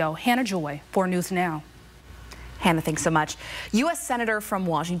studio, Hannah Joy, 4 News Now. Hannah, thanks so much. U.S. Senator from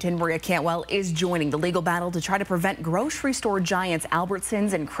Washington, Maria Cantwell, is joining the legal battle to try to prevent grocery store giants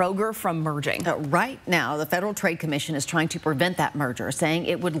Albertsons and Kroger from merging. Right now, the Federal Trade Commission is trying to prevent that merger, saying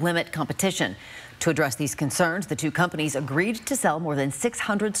it would limit competition. To address these concerns, the 2 companies agreed to sell more than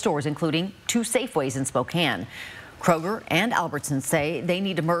 600 stores, including 2 Safeways in Spokane. Kroger and Albertsons say they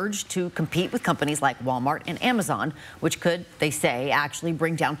need to merge to compete with companies like Walmart and Amazon, which could, they say, actually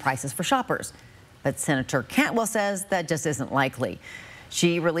bring down prices for shoppers. But Senator Cantwell says that just isn't likely.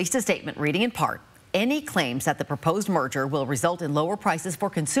 She released a statement reading in part, any claims that the proposed merger will result in lower prices for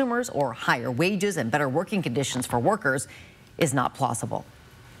consumers or higher wages and better working conditions for workers is not plausible.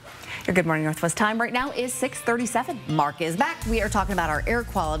 Your Good Morning Northwest time right now is 6:37. Mark is back. We are talking about our air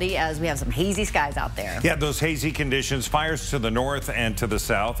quality as we have some hazy skies out there. Yeah, those hazy conditions, fires to the north and to the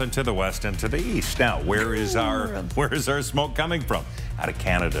south and to the west and to the east. Now, where is our smoke coming from? Out of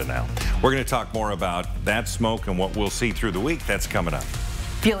Canada now. We're going to talk more about that smoke and what we'll see through the week. That's coming up.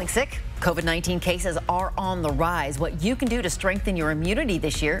 Feeling sick? COVID-19 cases are on the rise. What you can do to strengthen your immunity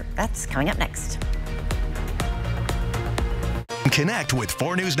this year, that's coming up next. Connect with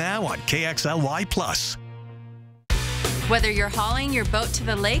 4 News Now on KXLY+. Whether you're hauling your boat to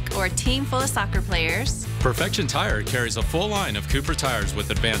the lake or a team full of soccer players, Perfection Tire carries a full line of Cooper tires with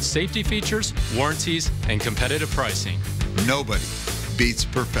advanced safety features, warranties, and competitive pricing. Nobody beats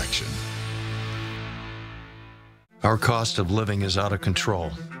perfection. Our cost of living is out of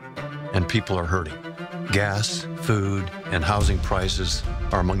control, and people are hurting. Gas, food, and housing prices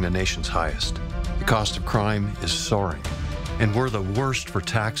are among the nation's highest. The cost of crime is soaring, and we're the worst for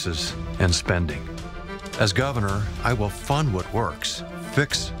taxes and spending. As governor, I will fund what works,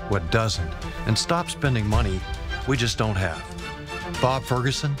 fix what doesn't, and stop spending money we just don't have. Bob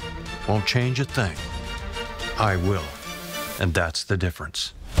Ferguson won't change a thing. I will, and that's the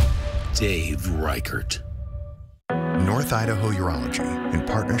difference. Dave Reichert. North Idaho Urology, in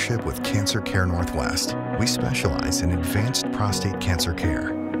partnership with Cancer Care Northwest, we specialize in advanced prostate cancer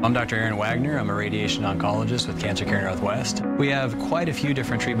care. I'm Dr. Aaron Wagner. I'm a radiation oncologist with Cancer Care Northwest. We have quite a few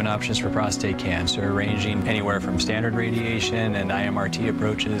different treatment options for prostate cancer, ranging anywhere from standard radiation and IMRT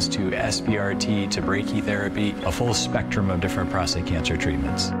approaches to SBRT to brachytherapy, a full spectrum of different prostate cancer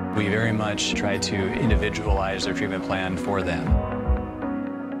treatments. We very much try to individualize their treatment plan for them.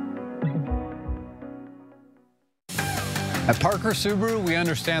 At Parker Subaru, we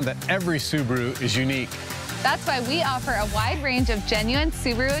understand that every Subaru is unique. That's why we offer a wide range of genuine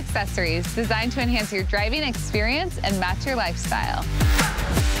Subaru accessories designed to enhance your driving experience and match your lifestyle.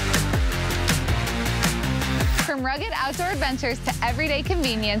 From rugged outdoor adventures to everyday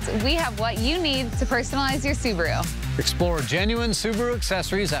convenience, we have what you need to personalize your Subaru. Explore genuine Subaru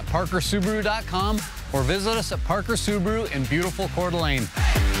accessories at parkersubaru.com or visit us at Parker Subaru in beautiful Coeur d'Alene.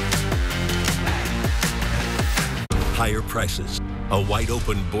 Higher prices, a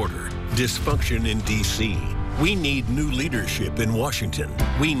wide-open border, dysfunction in D.C. We need new leadership in Washington.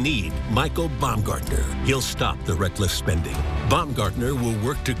 We need Michael Baumgartner. He'll stop the reckless spending. Baumgartner will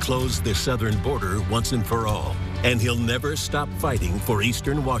work to close the southern border once and for all. And he'll never stop fighting for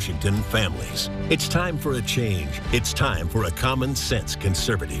Eastern Washington families. It's time for a change. It's time for a common sense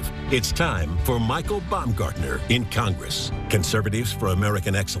conservative. It's time for Michael Baumgartner in Congress. Conservatives for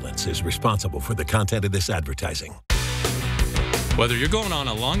American Excellence is responsible for the content of this advertising. Whether you're going on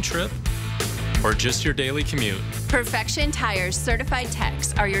a long trip or just your daily commute, Perfection Tires Certified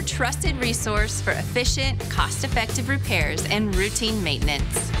Techs are your trusted resource for efficient, cost-effective repairs and routine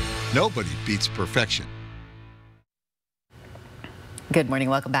maintenance. Nobody beats perfection. Good morning.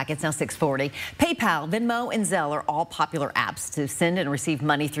 Welcome back. It's now 6:40. PayPal, Venmo, and Zelle are all popular apps to send and receive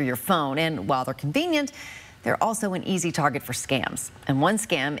money through your phone. And while they're convenient, they're also an easy target for scams. And one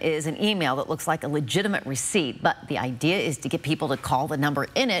scam is an email that looks like a legitimate receipt, but the idea is to get people to call the number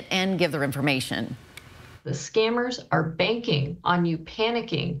in it and give their information. The scammers are banking on you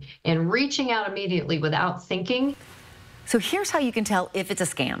panicking and reaching out immediately without thinking. So here's how you can tell if it's a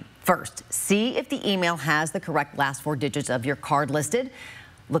scam. First, see if the email has the correct last 4 digits of your card listed.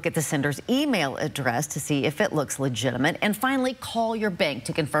 Look at the sender's email address to see if it looks legitimate. And finally, call your bank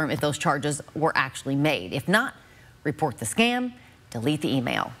to confirm if those charges were actually made. If not, report the scam, delete the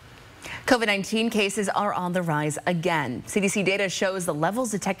email. COVID-19 cases are on the rise again. CDC data shows the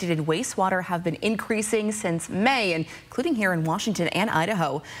levels detected in wastewater have been increasing since May, including here in Washington and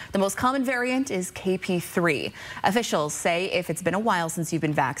Idaho. The most common variant is KP3. Officials say if it's been a while since you've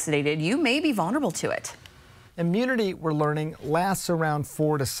been vaccinated, you may be vulnerable to it. Immunity, we're learning, lasts around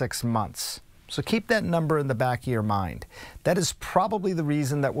 4 to 6 months. So keep that number in the back of your mind. That is probably the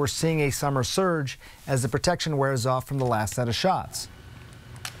reason that we're seeing a summer surge as the protection wears off from the last set of shots.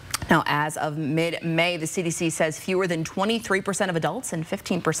 Now, as of mid-May, the CDC says fewer than 23% of adults and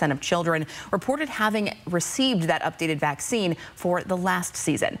 15% of children reported having received that updated vaccine for the last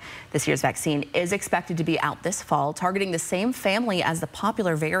season. This year's vaccine is expected to be out this fall, targeting the same family as the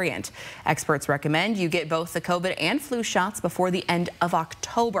popular variant. Experts recommend you get both the COVID and flu shots before the end of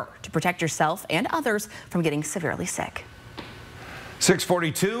October to protect yourself and others from getting severely sick.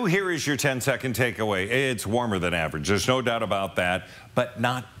 6:42, here is your 10-second takeaway. It's warmer than average. There's no doubt about that, but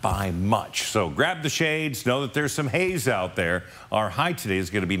not by much. So grab the shades. Know that there's some haze out there. Our high today is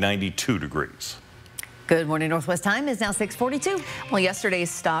going to be 92 degrees. Good morning. Northwest time is now 6:42. Well,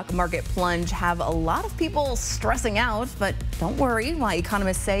 yesterday's stock market plunge have a lot of people stressing out, but don't worry. Why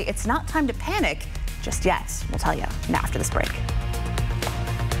economists say it's not time to panic just yet. We'll tell you after this break.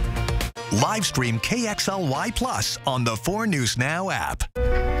 Live stream KXLY Plus on the 4 News Now app.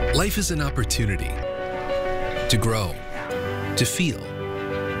 Life is an opportunity to grow, to feel,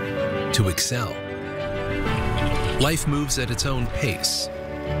 to excel. Life moves at its own pace,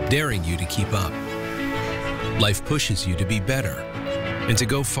 daring you to keep up. Life pushes you to be better and to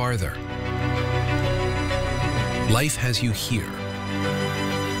go farther. Life has you here.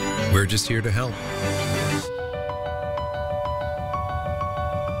 We're just here to help.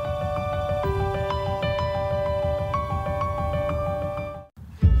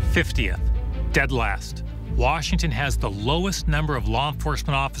 '50th, dead last. Washington has the lowest number of law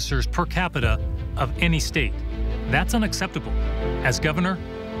enforcement officers per capita of any state. That's unacceptable. As governor,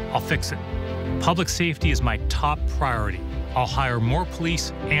 I'll fix it. Public safety is my top priority. I'll hire more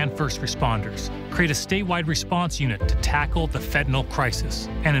police and first responders, create a statewide response unit to tackle the fentanyl crisis,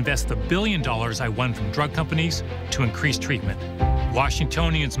 and invest the $1 billion I won from drug companies to increase treatment.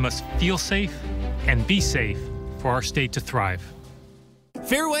 Washingtonians must feel safe and be safe for our state to thrive.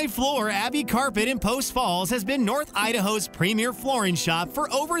 Fairway Floor Abbey Carpet in Post Falls has been North Idaho's premier flooring shop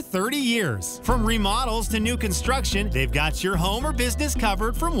for over 30 years. From remodels to new construction, they've got your home or business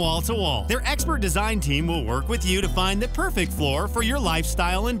covered from wall to wall. Their expert design team will work with you to find the perfect floor for your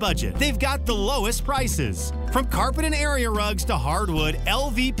lifestyle and budget. They've got the lowest prices. From carpet and area rugs to hardwood,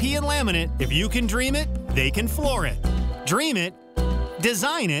 LVP and laminate, if you can dream it, they can floor it. Dream it,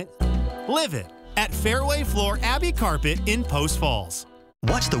 design it, live it at Fairway Floor Abbey Carpet in Post Falls.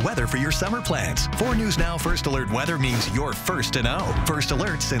 What's the weather for your summer plans? 4 News Now First Alert weather means you're first to know. First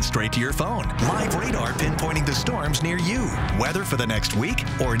Alert sent straight to your phone. Live radar pinpointing the storms near you. Weather for the next week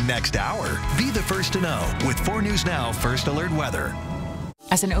or next hour. Be the first to know with 4 News Now First Alert weather.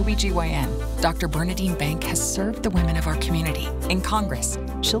 As an OBGYN, Dr. Bernadine Bank has served the women of our community. In Congress,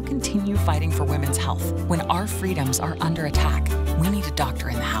 she'll continue fighting for women's health. When our freedoms are under attack, we need a doctor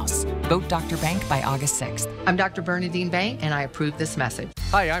in the House. Vote Dr. Bank by August 6th. I'm Dr. Bernadine Bank, and I approve this message.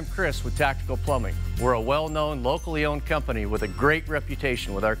 Hi, I'm Chris with Tactical Plumbing. We're a well-known, locally owned company with a great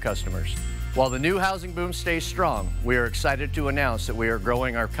reputation with our customers. While the new housing boom stays strong, we are excited to announce that we are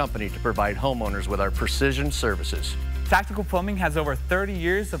growing our company to provide homeowners with our precision services. Tactical Plumbing has over 30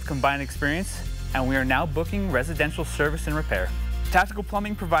 years of combined experience, and we are now booking residential service and repair. Tactical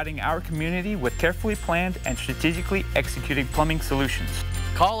Plumbing providing our community with carefully planned and strategically executed plumbing solutions.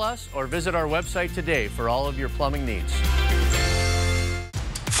 Call us or visit our website today for all of your plumbing needs.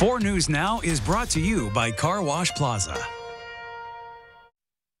 4 News Now is brought to you by Car Wash Plaza.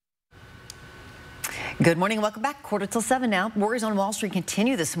 Good morning. Welcome back. 6:45 now. Worries on Wall Street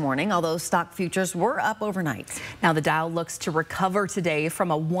continue this morning, although stock futures were up overnight. Now the Dow looks to recover today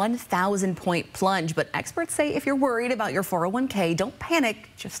from a 1,000-point plunge, but experts say if you're worried about your 401k, don't panic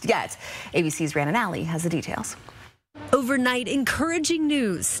just yet. ABC's Rhiannon Alley has the details. Overnight, encouraging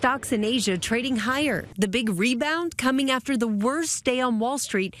news. Stocks in Asia trading higher. The big rebound coming after the worst day on Wall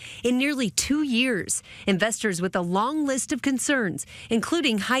Street in nearly 2 years. Investors with a long list of concerns,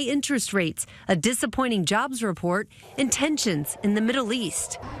 including high interest rates, a disappointing jobs report, and tensions in the Middle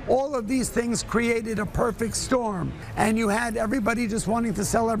East. All of these things created a perfect storm, and you had everybody just wanting to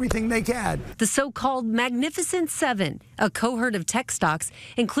sell everything they can. The so-called Magnificent Seven, a cohort of tech stocks,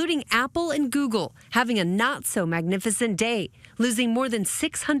 including Apple and Google, having a not-so-magnificent day, losing more than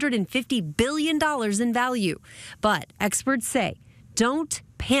 $650 billion in value. But experts say, don't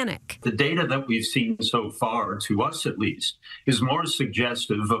panic. The data that we've seen so far, to us at least, is more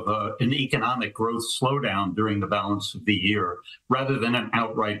suggestive of an economic growth slowdown during the balance of the year, rather than an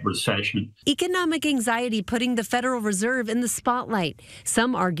outright recession. Economic anxiety putting the Federal Reserve in the spotlight.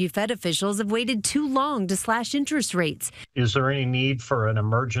 Some argue Fed officials have waited too long to slash interest rates. Is there any need for an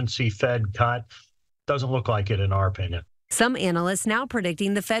emergency Fed cut? Doesn't look like it in our opinion. Some analysts now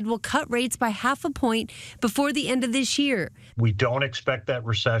predicting the Fed will cut rates by 0.5 point before the end of this year. We don't expect that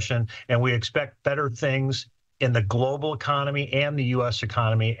recession, and we expect better things in the global economy and the U.S.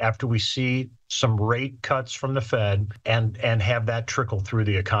 economy after we see some rate cuts from the Fed and have that trickle through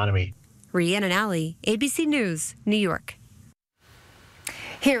the economy. Rhiannon Alley, ABC News, New York.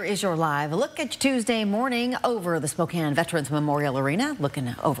 Here is your live look at Tuesday morning over the Spokane Veterans Memorial Arena,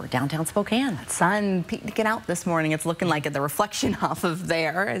 looking over downtown Spokane. That sun peeking out this morning. It's looking like the reflection off of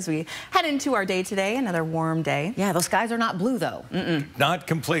there as we head into our day today. Another warm day. Yeah, those skies are not blue, though. Not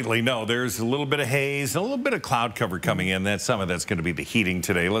completely, no. There's a little bit of haze, a little bit of cloud cover coming in. That's some of that's going to be the heating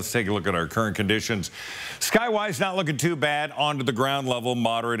today. Let's take a look at our current conditions. Skywise, not looking too bad. Onto the ground level,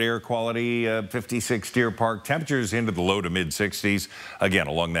 moderate air quality, 56 Deer Park. Temperatures into the low to mid 60s. Again,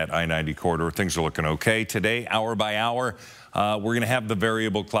 along that I-90 corridor, things are looking okay. Today, hour by hour, we're going to have the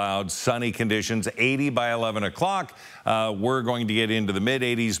variable clouds, sunny conditions, 80 by 11 o'clock. We're going to get into the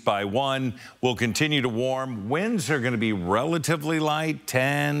mid-80s by 1. We'll continue to warm. Winds are going to be relatively light,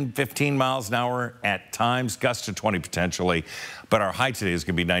 10, 15 miles an hour at times, gusts to 20 potentially. But our high today is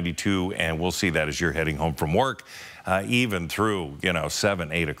going to be 92, and we'll see that as you're heading home from work. Even through, 7,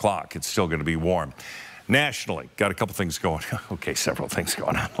 8 o'clock, it's still going to be warm. Nationally, got a couple things going on. Okay, several things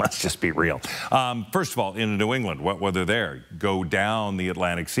going on. Let's just be real. First of all, in New England, wet weather there. Go down the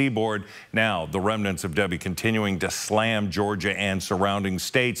Atlantic seaboard. Now, the remnants of Debbie continuing to slam Georgia and surrounding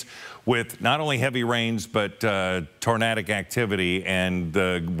states with not only heavy rains, but tornadic activity and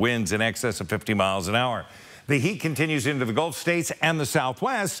winds in excess of 50 miles an hour. The heat continues into the Gulf states and the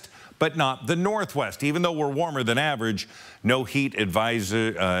Southwest, but not the Northwest. Even though we're warmer than average, no heat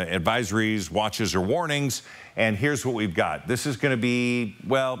advisories, watches, or warnings. And here's what we've got. This is going to be,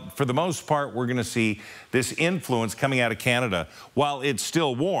 well, for the most part, we're going to see this influence coming out of Canada. While it's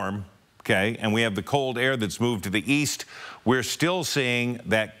still warm, okay, and we have the cold air that's moved to the east, we're still seeing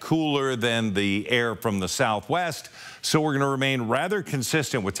that cooler than the air from the southwest. So we're going to remain rather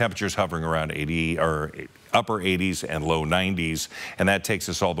consistent with temperatures hovering around 80 or upper 80s and low 90s, and that takes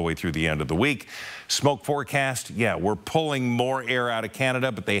us all the way through the end of the week. Smoke forecast, yeah, we're pulling more air out of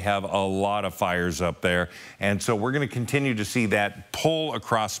Canada, but they have a lot of fires up there, and so we're going to continue to see that pull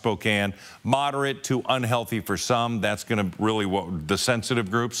across Spokane, moderate to unhealthy for some. That's going to really, the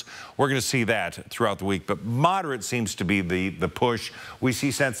sensitive groups. We're going going to see that throughout the week, but moderate seems to be the push. We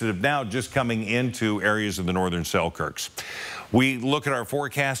see sensitive now just coming into areas of the northern Selkirks. We look at our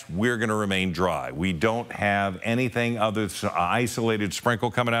forecast, we're going to remain dry. We don't have anything other than isolated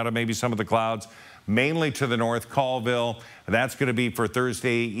sprinkle coming out of maybe some of the clouds, mainly to the north, Colville. That's going to be for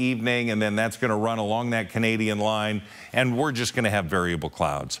Thursday evening, and then that's going to run along that Canadian line, and we're just going to have variable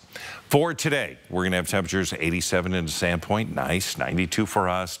clouds. For today, we're going to have temperatures 87 into Sandpoint, nice, 92 for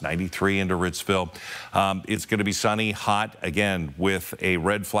us, 93 into Ritzville. It's going to be sunny, hot, again, with a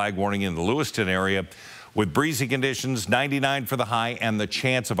red flag warning in the Lewiston area, with breezy conditions, 99 for the high, and the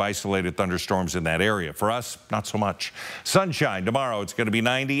chance of isolated thunderstorms in that area. For us, not so much. Sunshine tomorrow, it's going to be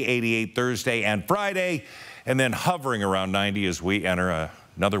 90, 88 Thursday and Friday, and then hovering around 90 as we enter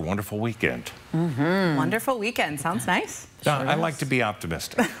another wonderful weekend. Wonderful weekend. Sounds nice. I like to be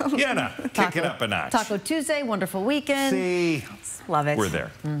optimistic. Yeah, kick it up a notch. Taco Tuesday, wonderful weekend. See, love it. We're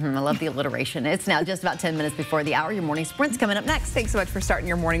there. I love the alliteration. It's now just about 10 minutes before the hour. Your morning sprint's coming up next. Thanks so much for starting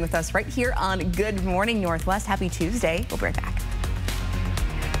your morning with us right here on Good Morning Northwest. Happy Tuesday. We'll be right back.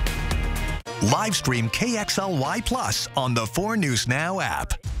 Live stream KXLY Plus on the 4 News Now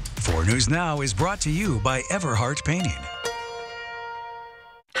app. 4 News Now is brought to you by Everhart Painting.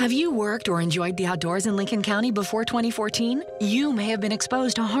 Have you worked or enjoyed the outdoors in Lincoln County before 2014? You may have been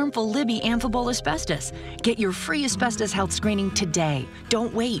exposed to harmful Libby amphibole asbestos. Get your free asbestos health screening today.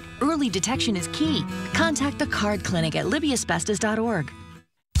 Don't wait. Early detection is key. Contact the Card Clinic at libbyasbestos.org.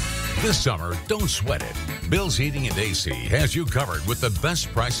 This summer, don't sweat it. Bill's Heating and AC has you covered with the best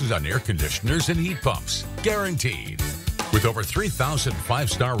prices on air conditioners and heat pumps. Guaranteed. With over 3,000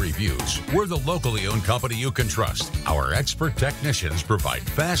 5-star reviews, we're the locally owned company you can trust. Our expert technicians provide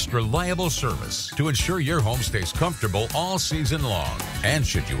fast, reliable service to ensure your home stays comfortable all season long. And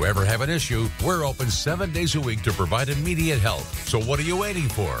should you ever have an issue, we're open 7 days a week to provide immediate help. So what are you waiting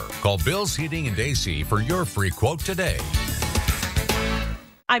for? Call Bill's Heating and AC for your free quote today.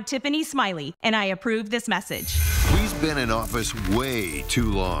 I'm Tiffany Smiley, and I approve this message. He's been in office way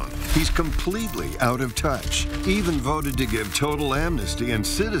too long. He's completely out of touch. Even voted to give total amnesty and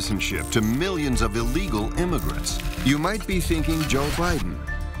citizenship to millions of illegal immigrants. You might be thinking Joe Biden,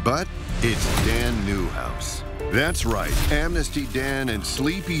 but it's Dan Newhouse. That's right. Amnesty Dan and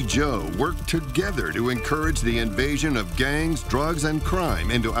Sleepy Joe worked together to encourage the invasion of gangs, drugs, and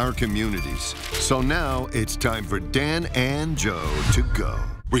crime into our communities. So now it's time for Dan and Joe to go.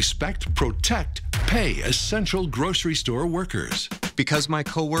 Respect, protect, pay essential grocery store workers. Because my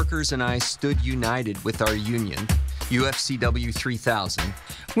coworkers and I stood united with our union, UFCW 3000.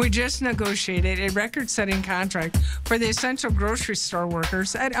 We just negotiated a record-setting contract for the essential grocery store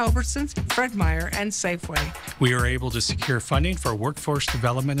workers at Albertsons, Fred Meyer, and Safeway. We are able to secure funding for workforce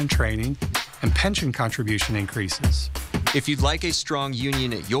development and training and pension contribution increases. If you'd like a strong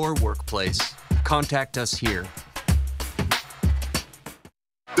union at your workplace, contact us here.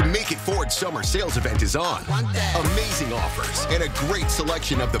 The Make It Ford Summer Sales Event is on. Amazing offers and a great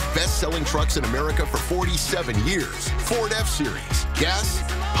selection of the best-selling trucks in America for 47 years. Ford F-Series, gas,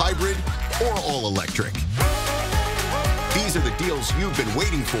 hybrid, or all-electric. These are the deals you've been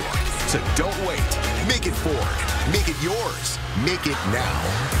waiting for. So don't wait. Make it Ford. Make it yours. Make it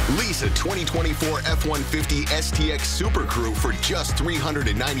now. Lease a 2024 F-150 STX Super Crew for just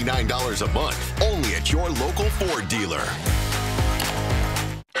 $399 a month. Only at your local Ford dealer.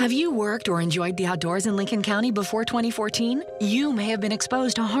 Have you worked or enjoyed the outdoors in Lincoln County before 2014? You may have been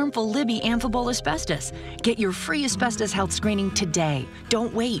exposed to harmful Libby amphibole asbestos. Get your free asbestos health screening today.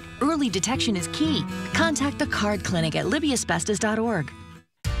 Don't wait. Early detection is key. Contact the Card Clinic at libbyasbestos.org.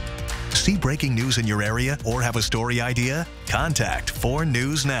 See breaking news in your area or have a story idea? Contact 4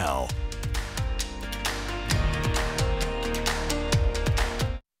 News Now.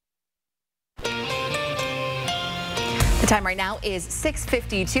 The time right now is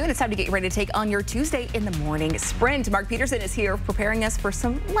 6:52, and it's time to get ready to take on your Tuesday in the morning sprint. Mark Peterson is here preparing us for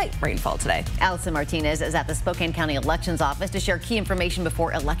some light rainfall today. Allison Martinez is at the Spokane County Elections Office to share key information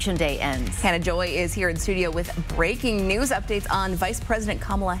before Election Day ends. Hannah Joy is here in studio with breaking news updates on Vice President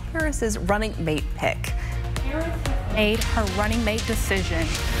Kamala Harris's running mate pick. Harris made her running mate decision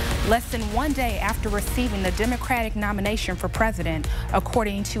less than 1 day after receiving the Democratic nomination for president.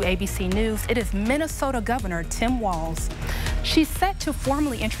 According to ABC News, it is Minnesota Governor Tim Walz. She's set to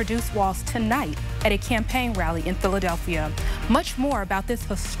formally introduce Walz tonight at a campaign rally in Philadelphia. Much more about this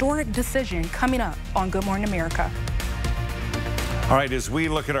historic decision coming up on Good Morning America. All right, as we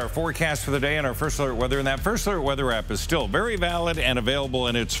look at our forecast for the day and our First Alert Weather, and that First Alert Weather app is still very valid and available,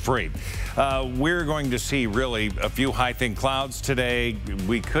 and it's free. We're going to see really a few high thin clouds today.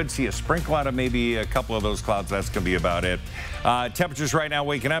 We could see a sprinkle out of maybe a couple of those clouds. That's going to be about it. Temperatures right now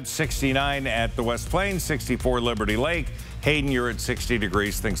waking up 69 at the West Plains, 64 Liberty Lake. Hayden, you're at 60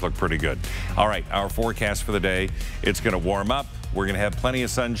 degrees. Things look pretty good. All right, our forecast for the day, it's going to warm up. We're going to have plenty of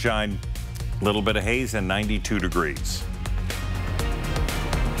sunshine, a little bit of haze, and 92 degrees.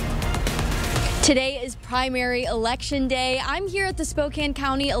 Today is primary election day. I'm here at the Spokane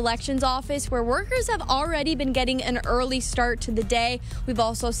County Elections Office where workers have already been getting an early start to the day. We've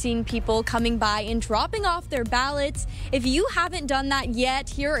also seen people coming by and dropping off their ballots. If you haven't done that yet,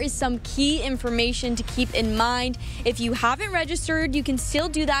 here is some key information to keep in mind. If you haven't registered, you can still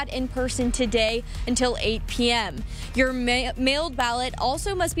do that in person today until 8 p.m. Your mailed ballot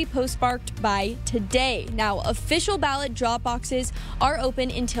also must be postmarked by today. Now, official ballot drop boxes are open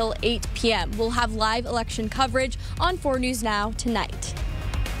until 8 p.m. We'll have live election coverage on 4 News Now tonight.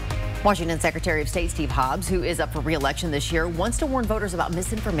 Washington Secretary of State Steve Hobbs, who is up for re-election this year, wants to warn voters about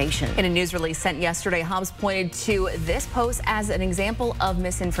misinformation. In a news release sent yesterday, Hobbs pointed to this post as an example of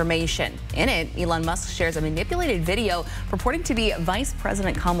misinformation. In it, Elon Musk shares a manipulated video purporting to be Vice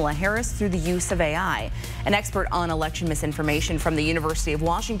President Kamala Harris through the use of AI. An expert on election misinformation from the University of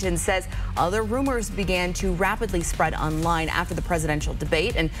Washington says other rumors began to rapidly spread online after the presidential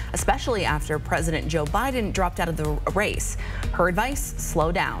debate, and especially after President Joe Biden dropped out of the race. Her advice: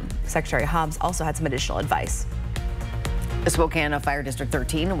 slow down. Secretary Hobbs also had some additional advice. The Spokane Fire District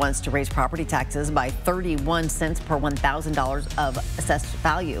 13 wants to raise property taxes by 31 cents per $1,000 of assessed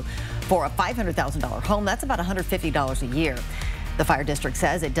value. For a $500,000 home, that's about $150 a year. The fire district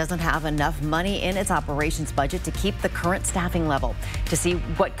says it doesn't have enough money in its operations budget to keep the current staffing level. To see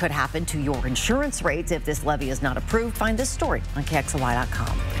what could happen to your insurance rates if this levy is not approved, find this story on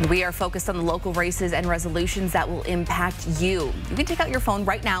KXLY.com. We are focused on the local races and resolutions that will impact you. You can take out your phone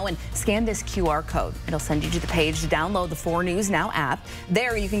right now and scan this QR code. It'll send you to the page to download the 4 News Now app.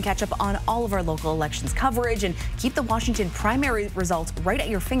 There you can catch up on all of our local elections coverage and keep the Washington primary results right at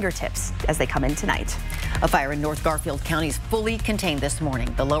your fingertips as they come in tonight. A fire in North Garfield County is fully contained this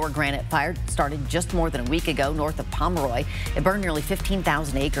morning. The Lower Granite fire started just more than a week ago north of Pomeroy. It burned nearly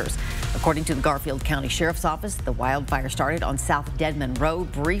 15,000 acres. According to the Garfield County Sheriff's Office, the wildfire started on South Deadman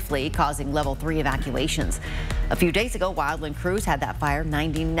Road, briefly causing level 3 evacuations. A few days ago, wildland crews had that fire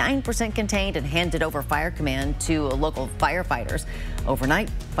 99% contained and handed over fire command to local firefighters. Overnight,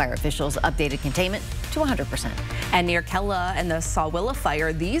 fire officials updated containment to 100%. And near Kella and the Sawilla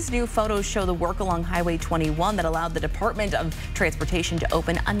fire, these new photos show the work along Highway 21 that allowed the Department of Transportation to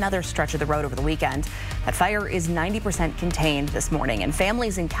open another stretch of the road over the weekend. That fire is 90% contained this morning, and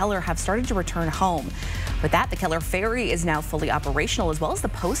families in Keller have started to return home. With that, the Keller Ferry is now fully operational, as well as the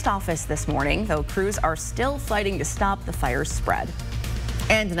post office this morning, though crews are still fighting to stop the fire's spread.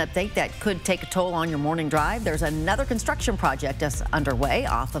 And an update that could take a toll on your morning drive. There's another construction project that's underway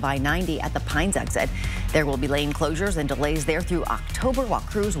off of I-90 at the Pines exit. There will be lane closures and delays there through October while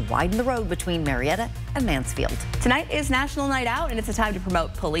crews widen the road between Marietta and Mansfield. Tonight is National Night Out, and it's a time to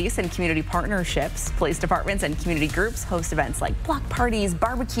promote police and community partnerships. Police departments and community groups host events like block parties,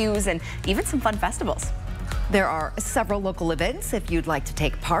 barbecues, and even some fun festivals. There are several local events if you'd like to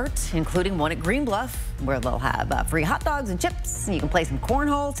take part, including one at Green Bluff, where they'll have free hot dogs and chips. You can play some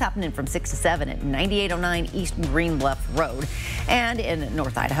cornhole. It's happening from 6 to 7 at 9809 East Green Bluff Road. And in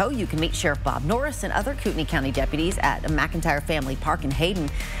North Idaho, you can meet Sheriff Bob Norris and other Kootenai County deputies at McIntyre Family Park in Hayden.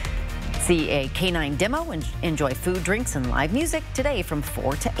 See a canine demo and enjoy food, drinks, and live music today from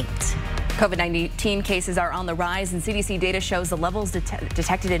 4 to 8. COVID-19 cases are on the rise, and CDC data shows the levels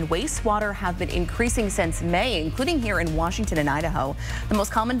detected in wastewater have been increasing since May, including here in Washington and Idaho. The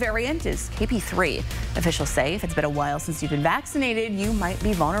most common variant is KP3. Officials say if it's been a while since you've been vaccinated, you might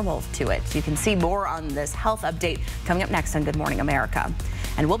be vulnerable to it. You can see more on this health update coming up next on Good Morning America.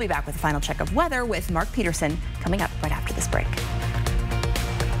 And we'll be back with a final check of weather with Mark Peterson coming up right after this break.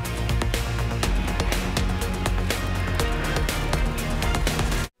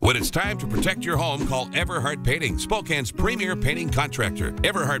 When it's time to protect your home, call Everhart Painting, Spokane's premier painting contractor.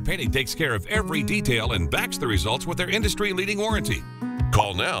 Everhart Painting takes care of every detail and backs the results with their industry-leading warranty.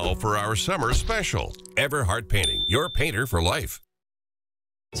 Call now for our summer special. Everhart Painting, your painter for life.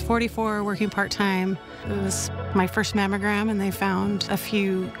 I was 44, working part-time. It was my first mammogram, and they found a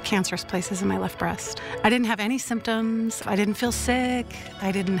few cancerous places in my left breast. I didn't have any symptoms. I didn't feel sick.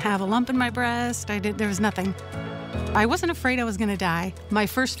 I didn't have a lump in my breast. There was nothing. I wasn't afraid I was going to die. My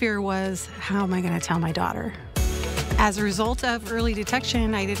first fear was, how am I going to tell my daughter? As a result of early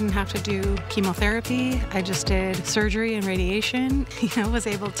detection, I didn't have to do chemotherapy. I just did surgery and radiation. Was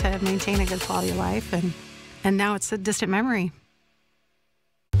able to maintain a good quality of life, and now it's a distant memory.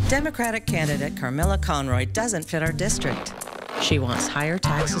 Democratic candidate Carmilla Conroy doesn't fit our district. She wants higher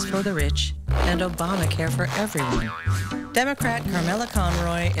taxes for the rich and Obamacare for everyone. Democrat Carmilla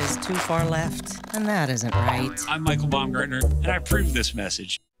Conroy is too far left, and that isn't right. I'm Michael Baumgartner, and I approve this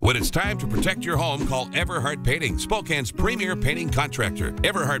message. When it's time to protect your home, call Everhart Painting, Spokane's premier painting contractor.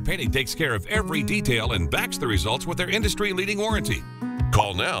 Everhart Painting takes care of every detail and backs the results with their industry-leading warranty.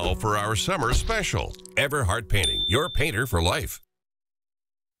 Call now for our summer special. Everhart Painting, your painter for life.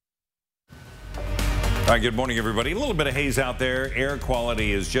 All right, good morning, everybody. A little bit of haze out there. Air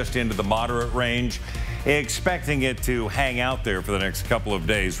quality is just into the moderate range. Expecting it to hang out there for the next couple of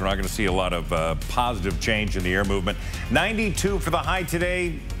days. We're not going to see a lot of positive change in the air movement. 92 for the high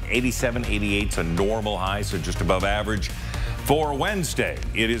today. 87, 88's a normal high, so just above average. For Wednesday,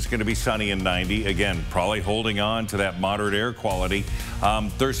 it is going to be sunny and 90. Again, probably holding on to that moderate air quality.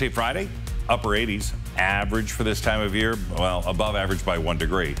 Thursday, Friday, upper 80s. Average for this time of year, well, above average by 1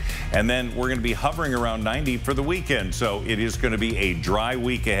 degree. And then we're going to be hovering around 90 for the weekend. So it is going to be a dry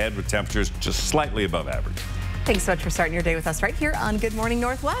week ahead with temperatures just slightly above average. Thanks so much for starting your day with us right here on Good Morning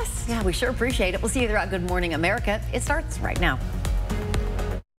Northwest. Yeah, we sure appreciate it. We'll see you throughout Good Morning America. It starts right now.